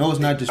 man. No, it's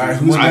not just rings.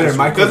 Who's better,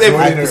 Michael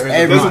Jordan or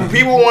LeBron?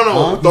 People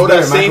want to throw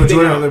that same thing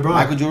out. LeBron.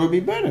 Michael Jordan would be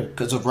better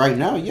because of right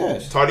now.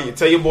 Yes. Tardy,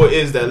 tell your boy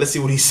is that. Let's see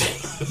what he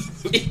says.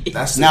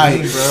 That's the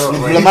thing,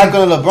 bro.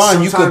 Michael and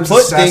LeBron, you could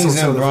put things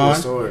in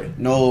LeBron.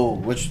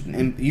 No,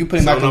 you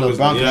put Michael and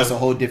LeBron, that's a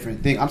whole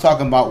different thing. I'm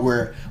talking about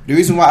where the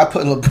reason why I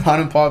put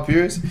LeBron and Paul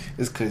Pierce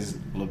is because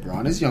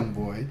LeBron is young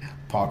boy,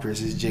 Paul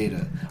Pierce is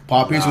Jada.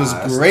 Paul Pierce was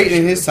great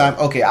in his time.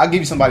 Okay, I'll give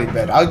you somebody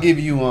better. I'll give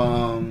you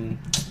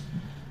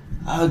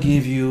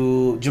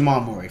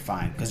Jamal Murray.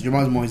 Fine, because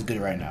Jamal Murray is good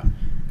right now.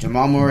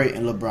 Jamal Murray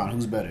and LeBron,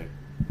 who's better?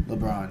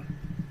 LeBron.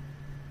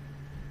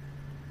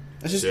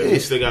 That's just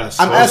it.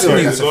 I'm asking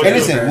you. Hey,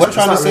 listen, what I'm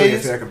trying to say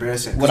is,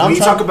 when you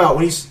talk about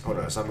hold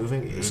on, stop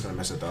moving. It's gonna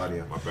mess up the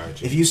audio.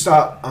 If you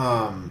stop,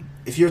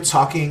 if you're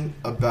talking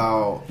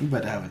about, you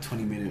better have a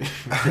 20-minute.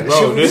 Bro,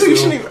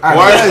 I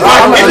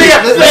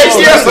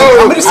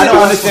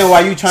don't understand why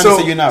you trying to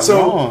say you're not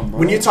wrong, bro.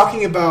 When you're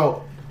talking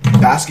about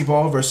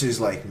basketball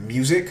versus like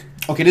music,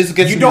 okay, this is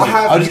you don't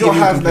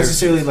have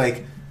necessarily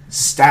like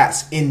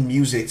stats in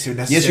music to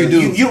necessarily.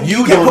 Yes, you do.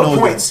 You can put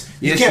points.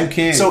 Yes, you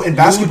can. So in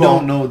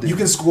basketball, you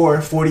can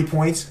score 40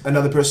 points.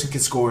 Another person can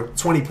score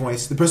 20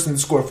 points. The person who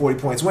scored 40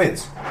 points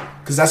wins.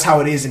 Because that's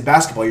how it is in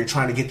basketball. You're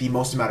trying to get the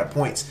most amount of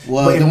points.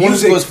 Well, but in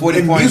music, who scores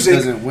 40 points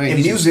doesn't win.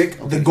 In music,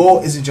 the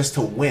goal isn't just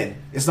to win.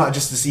 It's not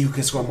just to see who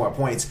can score more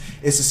points.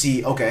 It's to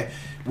see, okay,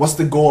 what's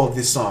the goal of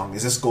this song?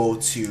 Is this goal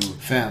to,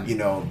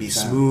 be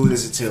smooth?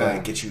 Is it to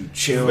like get you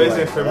chill?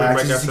 Like,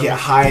 relax? Is it to get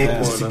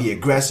hype? Is it to be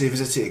aggressive?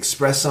 Is it to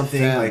express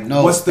something? Like,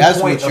 what's the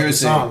point of the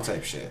song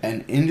type shit?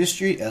 An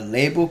industry, a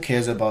label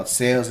cares about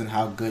sales and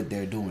how good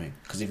they're doing.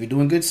 Because if you're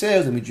doing good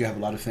sales, that means you have a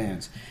lot of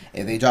fans.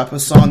 If they drop a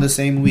song the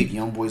same week,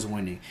 YoungBoy's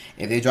winning.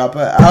 If they drop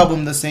an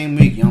album the same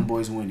week,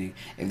 YoungBoy's winning.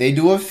 If they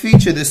do a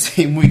feature the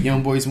same week,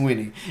 YoungBoy's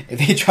winning. If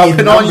they drop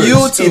it on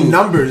YouTube,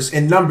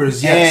 in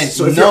numbers, yes.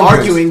 So if you're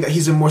arguing that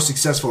he's a more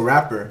successful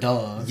rapper,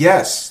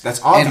 yes,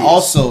 that's obvious. And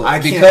also, I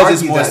can't because argue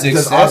it's more that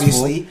successful, because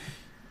obviously,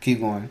 keep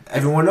going.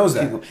 Everyone knows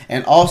that.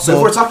 And also, so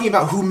if we're talking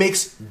about who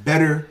makes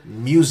better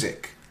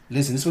music,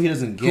 listen, this is what he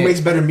doesn't get. Who makes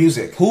better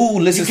music? Who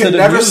listens to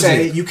the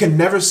music? You can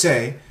never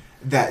say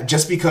that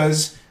just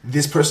because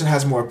this person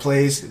has more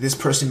plays, this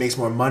person makes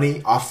more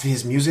money off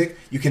his music.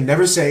 You can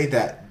never say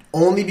that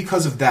only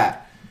because of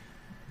that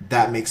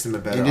makes them a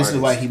better artist. And this is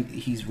why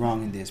he's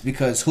wrong in this.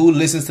 Because who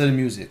listens to the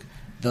music?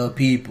 The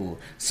people.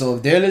 So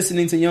if they're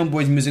listening to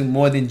YoungBoy's music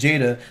more than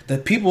Jada, the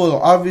people are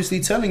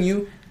obviously telling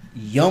you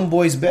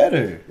YoungBoy's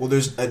better. Well,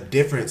 there's a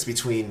difference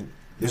between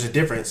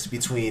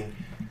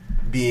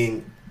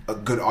being a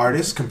good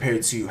artist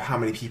compared to how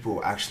many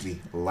people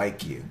actually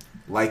like you,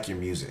 like your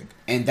music.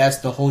 And that's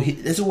the whole.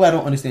 This is what I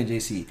don't understand,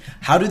 JC.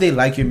 How do they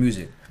like your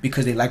music?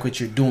 Because they like what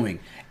you're doing.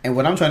 And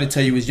what I'm trying to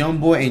tell you is,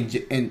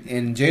 YoungBoy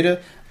and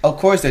Jada, of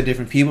course they're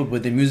different people,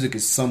 but their music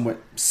is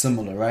somewhat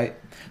similar, right?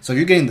 So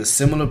you're getting the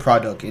similar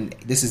product, and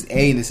this is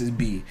A and this is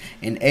B,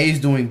 and A is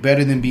doing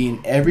better than B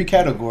in every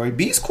category.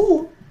 B is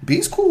cool,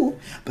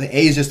 but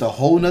A is just a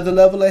whole nother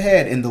level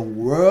ahead, and the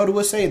world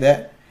will say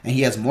that. And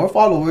he has more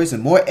followers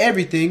and more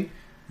everything.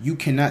 You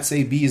cannot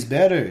say B is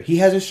better. He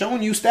hasn't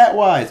shown you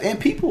stat-wise and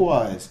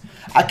people-wise.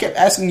 I kept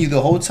asking you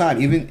the whole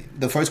time, even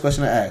the first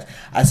question I asked.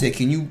 I said,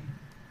 can you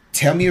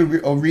tell me a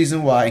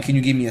reason why, and can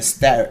you give me a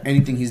stat or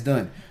anything he's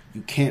done?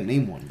 You can't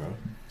name one, bro.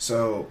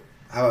 So,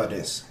 how about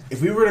this?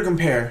 If we were to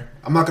compare,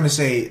 I'm not going to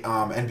say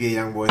NBA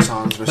YoungBoy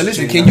songs versus... But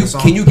listen,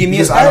 can you give me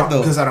a stat,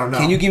 though? Because I don't know.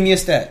 Can you give me a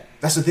stat?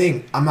 That's the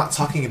thing. I'm not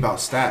talking about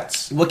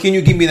stats. What can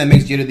you give me that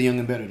makes Jada the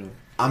Youngin better, though?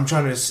 I'm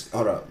trying to...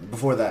 Hold up.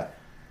 Before that,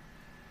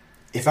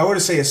 if I were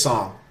to say a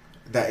song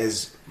that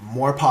is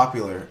more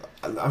popular...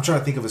 I'm trying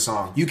to think of a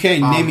song. You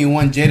can't name me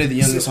one Jada the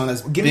Youngin song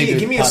that's give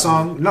me a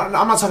song. No, I'm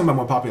not talking about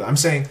more popular. I'm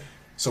saying...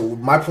 So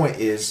my point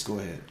is... Go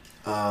ahead.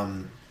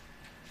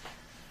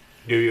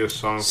 Give you a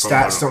song.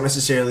 Stats don't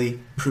necessarily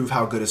prove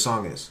how good a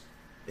song is.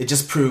 It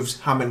just proves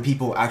how many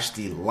people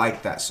actually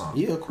like that song.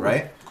 Yeah, cool.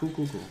 Right?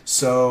 Cool.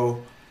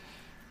 So,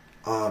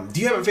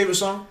 do you have a favorite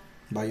song?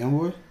 By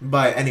YoungBoy?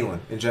 By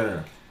anyone in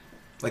general.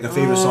 Like a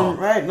favorite song.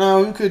 Right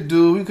now, we could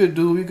do... Rich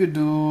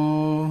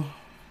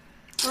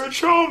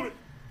Homie.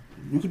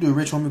 We could do a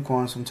Rich Homie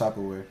Quan some type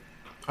of way.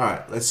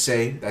 Alright, let's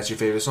say that's your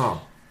favorite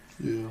song.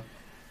 Yeah.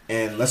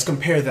 And let's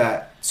compare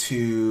that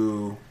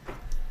to...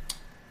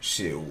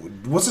 Shit,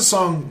 what's a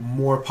song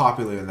more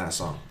popular than that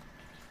song?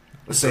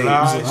 Let's say...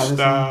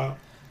 Lifestyle.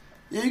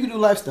 Yeah, you can do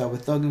Lifestyle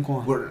with Thug and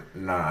Quan.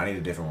 Nah, I need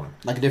a different one.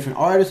 Like a different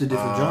artist, a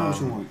different genre,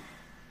 what you want?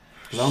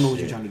 Because I don't know what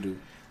you're trying to do.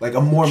 Like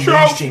a more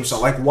mainstream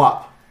song, like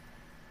WAP.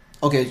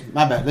 Okay,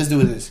 my bad. Let's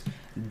do this.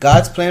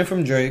 God's Plan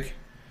from Drake,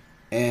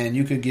 and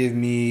you could give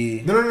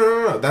me...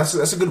 No. That's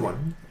a good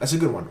one. That's a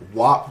good one.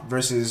 WAP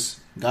versus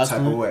God's Type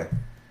Plan? of Way.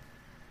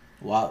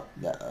 WAP.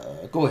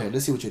 Go ahead.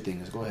 Let's see what your thing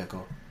is. Go ahead,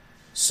 go.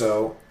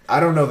 So, I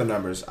don't know the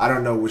numbers. I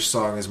don't know which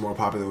song is more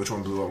popular, which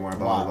one blew up more,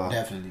 blah, blah, blah.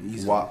 Definitely.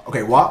 Easy. WAP.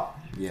 Okay, WAP?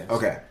 Yes.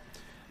 Okay.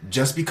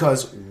 Just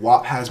because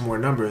WAP has more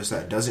numbers,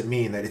 that doesn't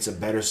mean that it's a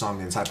better song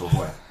than Type of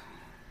Way.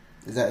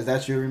 Is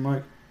that your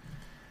remark?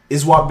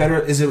 Is WAP better?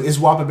 Is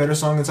WAP a better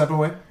song than Type of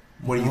Way?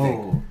 What do you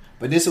think?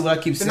 But this is what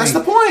I keep saying. That's the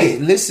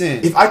point.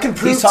 Listen, if I can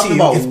prove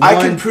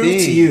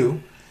to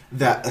you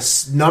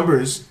that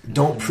numbers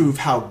don't prove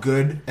how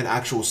good an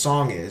actual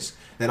song is,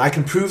 then I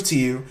can prove to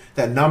you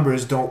that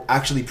numbers don't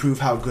actually prove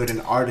how good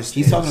an artist is.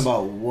 He's talking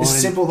about one It's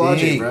simple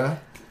logic, bro.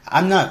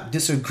 I'm not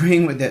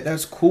disagreeing with that.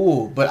 That's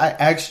cool. But I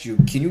asked you,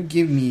 can you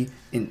give me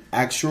an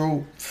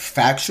actual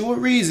factual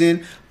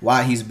reason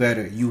why he's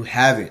better? You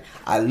haven't.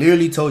 I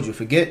literally told you,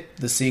 forget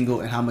the single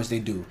and how much they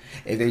do.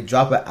 If they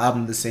drop an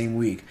album the same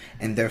week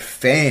and they're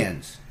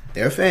fans,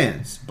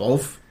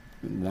 both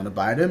want to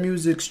buy their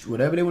music,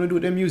 whatever they want to do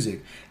with their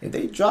music. If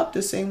they drop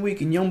the same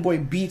week and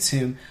YoungBoy beats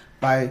him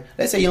by,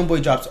 let's say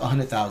YoungBoy drops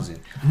 100,000.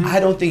 I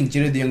don't think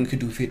Jada the Young could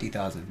do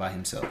 50,000 by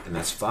himself. And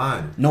that's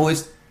fine. No,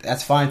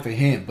 that's fine for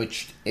him. But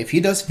if he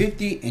does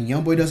 50 and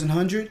YoungBoy does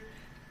 100,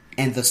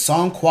 and the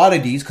song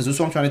qualities, because that's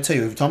what I'm trying to tell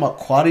you. If you're talking about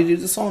quality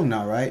of the song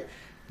now, right?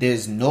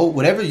 There's no,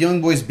 whatever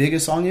YoungBoy's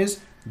biggest song is,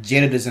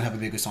 Jada doesn't have a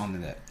bigger song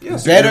than that.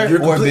 Yes,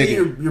 better or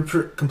bigger. You're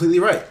completely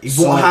right. He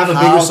won't have a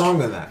bigger song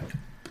than that.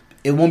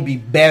 It won't be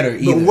better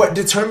either. But what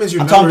determines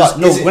your I'm numbers?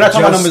 Talking about, no, we're not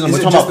talking about numbers.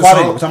 We're talking about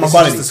quality. We're talking about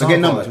quality. Forget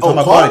numbers. We're talking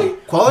about quality.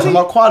 We're talking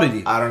about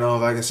quality. I don't know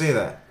if I can say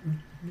that.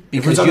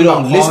 Because you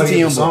don't listen to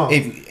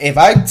YoungBoy. If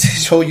I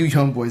show you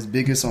YoungBoy's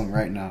biggest song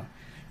right now,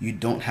 you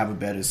don't have a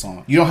better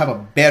song. You don't have a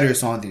better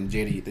song than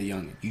Jada the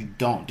Youngin. You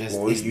don't.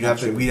 We have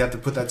to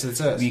put that to the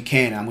test. We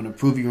can. I'm going to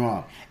prove you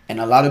wrong.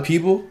 And a lot of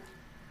people.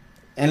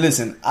 And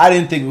listen, I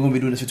didn't think we were going to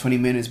be doing this for 20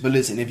 minutes. But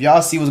listen, if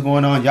y'all see what's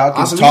going on, y'all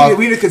can talk.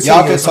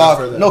 Y'all can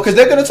talk. No, because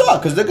they're going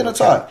to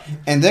talk.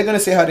 And they're going to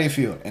say how they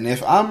feel. And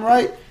if I'm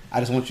right,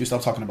 I just want you to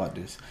stop talking about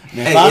this.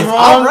 And if I'm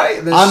wrong,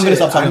 I'm going to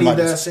stop talking about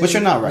this. But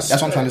you're not right.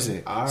 That's what I'm trying to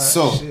say. Right,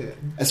 so,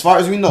 as far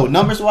as we know,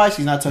 numbers-wise,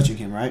 he's not touching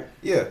him, right?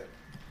 Yeah.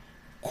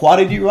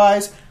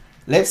 Quality-wise,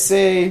 let's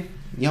say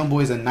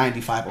YoungBoy is a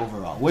 95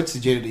 overall. What's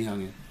Jada the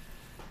Youngin?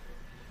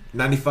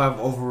 95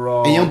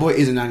 overall. And YoungBoy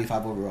is a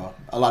 95 overall.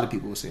 A lot of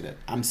people will say that.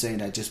 I'm saying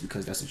that just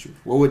because that's the truth.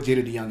 What would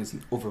Jada the Youngin's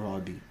overall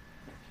be?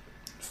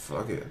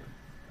 Fuck it.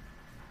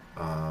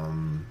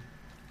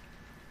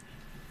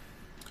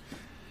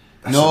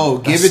 No,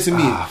 give it to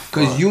me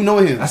because you know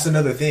him. That's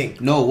another thing.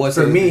 No, what's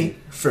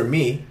for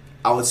me?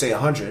 I would say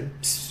 100.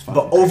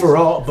 But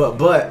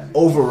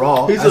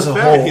overall, he's as a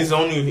whole, he's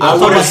only. I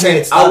wouldn't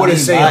say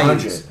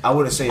 100. I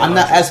wouldn't say. I'm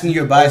not asking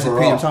your biased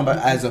opinion. I'm talking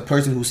about as a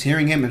person who's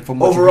hearing him and from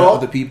what you heard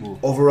other people.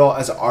 Overall,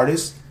 as an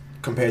artist,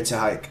 compared to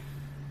like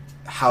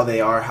how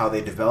they are, how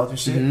they develop and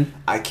shit,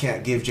 I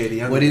can't give Jada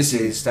Youngin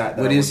the stat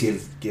that I would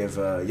give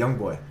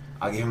YoungBoy.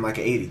 I'll give him like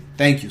an 80.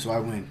 Thank you. So I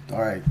win.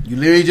 All right. You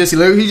literally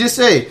just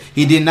say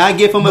he did not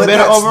give him a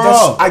better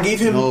overall. I gave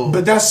him,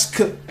 but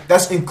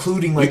that's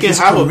including like his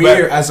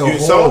career as a whole.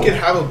 Someone can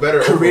have a better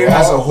career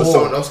overall, as a whole. But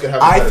someone else can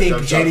have a better I think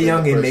Jada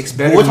Youngin makes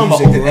better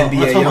music than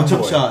NBA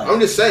Youngboy.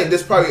 I'm just saying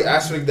this probably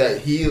aspect that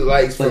he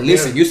likes. But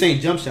listen, you're saying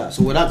jump shot.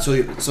 So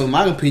so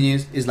my opinion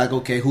is like,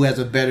 okay, who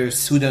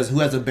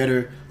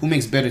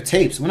makes better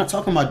tapes? We're not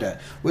talking about that.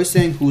 We're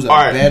saying who's a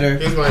better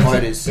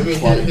artist.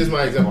 Here's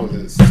my example of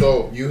this.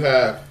 So you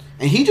have,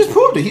 and he just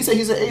proved it. He said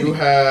he's an 80. You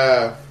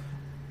have,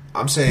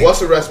 I'm saying,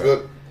 Russell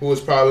Westbrook, who was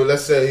probably,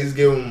 let's say he's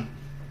giving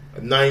a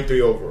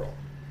 93 overall,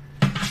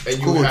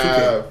 and you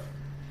have,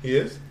 he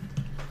is.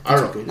 I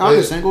don't know. No, I'm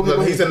just saying, go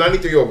ahead. He's a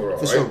 93 overall,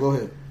 for right? sure. Go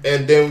ahead.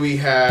 And then we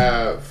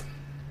have,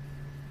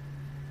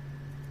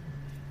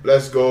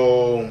 let's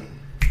go.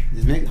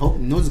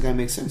 This guy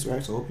makes sense,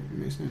 right? So hope it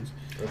makes sense.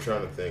 I'm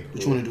trying to think.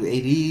 What you want to do?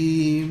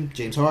 AD,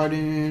 James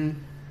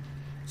Harden,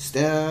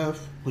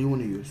 Steph. What do you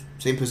want to use?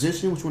 Same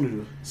position? What you want to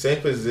do?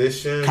 Same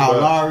position. Kyle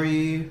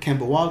Lowry,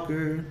 Kemba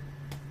Walker.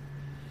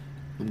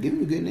 I'm giving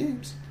you good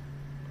names.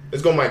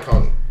 Let's go Mike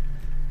Conley.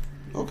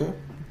 Okay.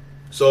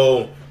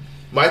 So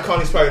Mike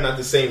Conley's probably not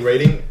the same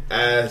rating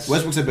as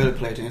Westbrook's a better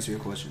player, to answer your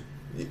question.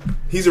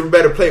 He's a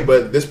better player,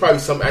 but there's probably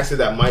some aspects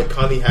that Mike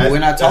Conley has. But we're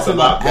not talking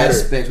about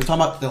aspects. We're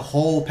talking about the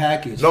whole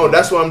package. No,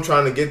 that's what I'm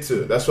trying to get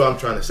to. That's what I'm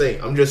trying to say.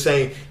 I'm just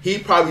saying he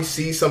probably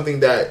sees something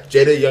that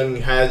Jada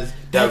Youngin has.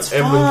 That's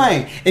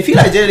fine. If he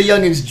like Jada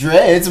Youngin's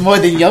dreads more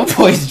than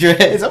Youngboy's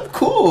dreads, I'm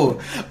cool.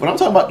 But I'm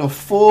talking about the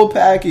full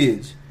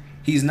package.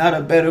 He's not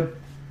a better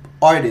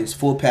artist,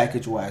 full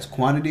package wise,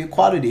 quantity and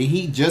quality.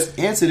 He just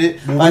answered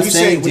it by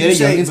saying Jada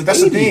Youngin's 80. But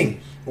that's the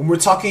thing. When we're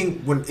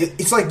talking,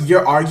 it's like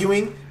you're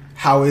arguing.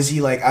 How is he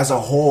like as a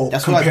whole?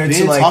 That's compared what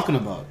I've been talking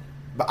about.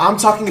 But I'm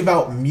talking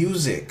about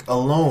music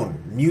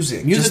alone.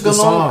 Music just alone.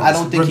 Songs. I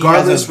don't think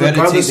regardless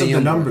of the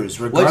numbers,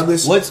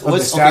 regardless of the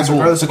stats,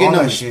 regardless of all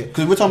that shit.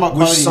 Because we're talking about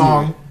which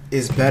song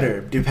is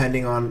better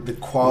depending on the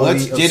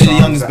quality of Jada songs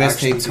Young's that best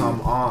actually tape come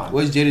on.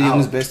 What's Jada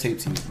Young's best tape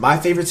to you? My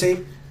favorite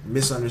tape,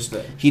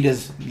 Misunderstood. He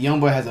does.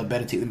 Youngboy has a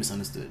better tape than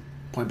Misunderstood.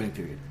 Point blank.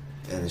 Period.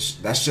 And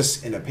that's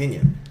just an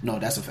opinion. No,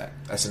 that's a fact.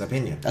 That's an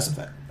opinion. That's a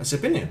fact. That's an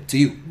opinion to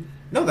you.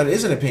 No, that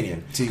is an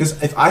opinion. Because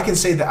if I can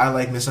say that I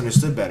like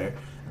Misunderstood better,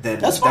 then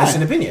that's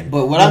an opinion.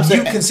 But what I'm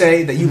saying, you can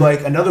say that you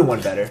like another one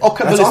better.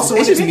 Okay, that's also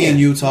it's just me and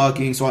you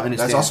talking, so I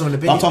understand. That's also an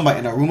opinion. But I'm talking about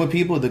in a room of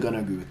people, they're gonna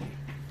agree with me.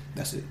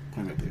 That's it.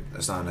 Point right there.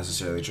 That's not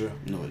necessarily true.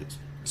 No, it is.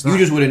 You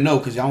just wouldn't know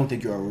because I don't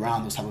think you're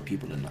around those type of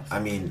people enough.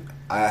 I mean,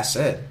 I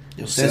said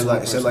like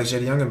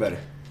Jada Youngin better.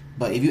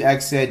 But if you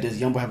ask does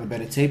Youngboy have a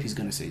better tape? He's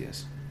gonna say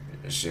yes.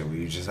 Shit,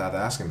 you just have to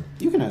ask him.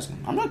 You can ask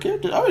him. I'm not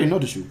caring. I already know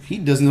the truth. He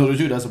doesn't know the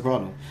truth. That's a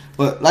problem.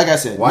 But like I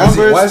said, why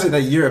is it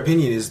that your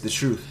opinion is the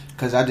truth?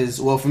 Because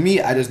for me,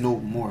 I just know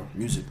more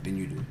music than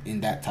you do in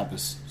that type of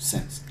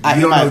sense.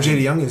 You don't know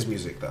Jada Youngin's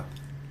music though.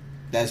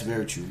 That's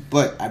very true.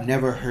 But I've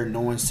never heard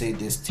no one say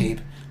this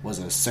tape was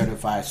a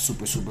certified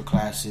super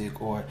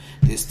classic or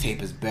this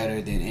tape is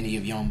better than any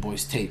of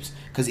Youngboy's tapes.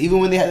 Because even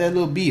when they had that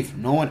little beef,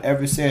 no one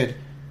ever said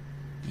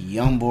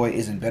Youngboy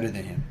isn't better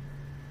than him.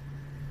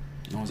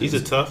 He's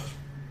a tough.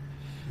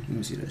 Let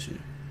me see that shit.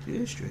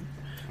 Yeah, it's straight.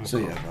 Okay. So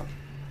yeah, bro.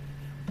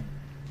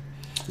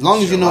 As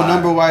long as you know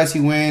number wise, he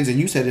wins, and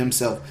you said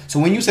himself. So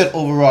when you said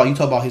overall, you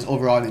talk about his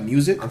overall in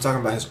music. I'm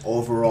talking about his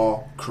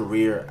overall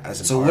career as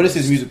an artist. What is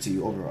his music to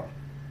you overall?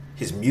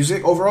 His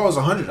music overall is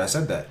 100. I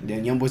said that.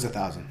 Then Youngboy's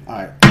 1,000. All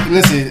right,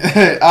 listen.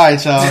 All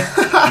right, y'all.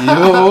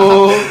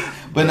 Yo,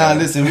 but now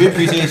listen. We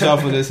appreciate y'all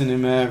for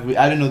listening, man.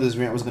 I didn't know this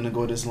rant was gonna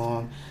go this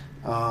long.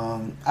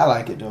 I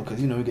like it though, because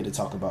we get to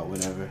talk about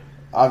whatever.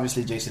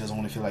 Obviously, JC doesn't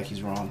want to feel like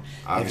he's wrong.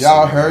 Obviously, if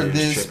y'all heard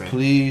this,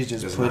 please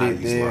just put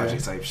it there.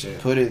 Type shit.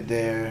 Put it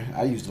there.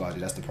 I used Logic.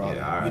 That's the problem.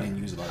 Yeah, we didn't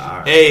use Logic.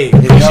 Right. Hey,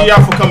 appreciate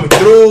y'all for coming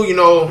through.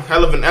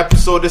 Hell of an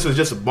episode. This was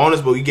just a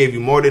bonus, but we gave you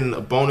more than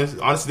a bonus.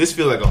 Honestly, this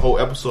feels like a whole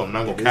episode. I'm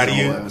not gonna carry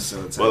you,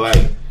 but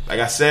like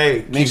I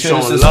said, keep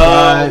showing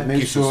love.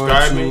 Keep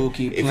subscribing.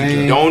 Keep playing. If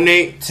you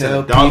donate,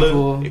 $1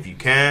 people. If you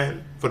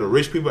can, for the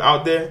rich people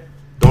out there,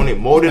 donate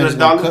more than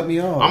 $1. Cut me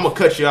off. I'm gonna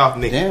cut you off,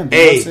 nigga. Damn,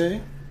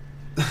 hey.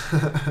 Yo,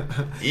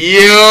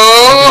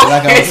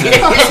 like I said,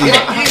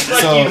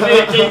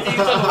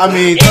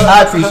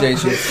 I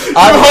appreciate you.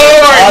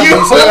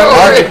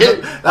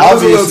 That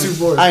was a little too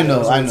boring. I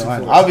know.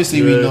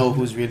 Obviously, we know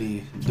who's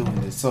really doing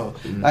this. So,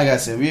 like I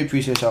said, we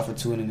appreciate y'all for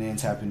tuning in,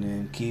 tapping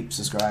in, keep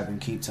subscribing,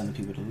 keep telling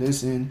people to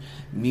listen.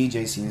 Me,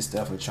 JC, and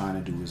Steph are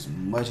trying to do as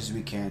much as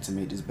we can to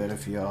make this better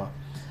for y'all.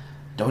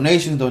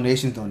 Donations. Y'all know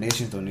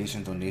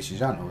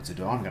what to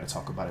do. I don't gotta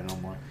talk about it no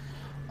more.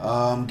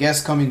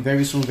 Guests coming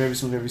very soon.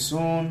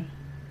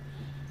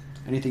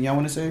 Anything y'all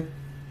want to say?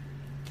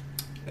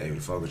 Hey, we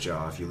fuck with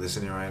y'all. If you're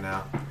listening right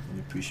now,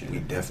 we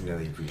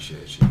definitely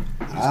appreciate you.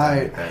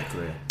 Alright.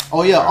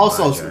 Oh yeah,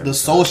 also the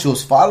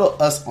socials. Follow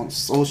us on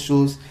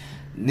socials.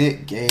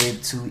 Nick Gabe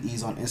 2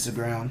 E's on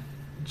Instagram.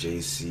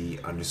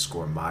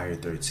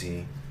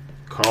 JC_Meyer13.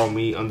 Call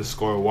me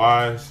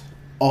 _Wise.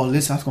 Oh,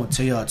 listen, I was gonna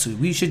tell y'all too.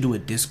 We should do a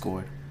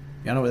Discord.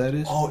 Y'all know what that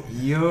is? Oh,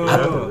 yo.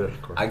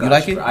 I got you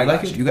like it? I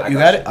like it? You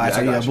got it? Alright,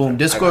 so yeah, boom.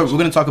 Discord, we're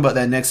gonna talk about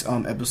that next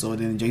episode,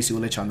 and JC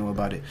will let y'all know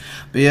about it.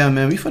 But yeah,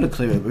 man, we finna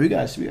clear it, but we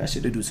got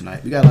shit to do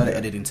tonight. We got a lot of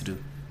editing to do.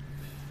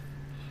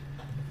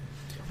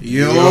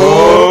 Yo.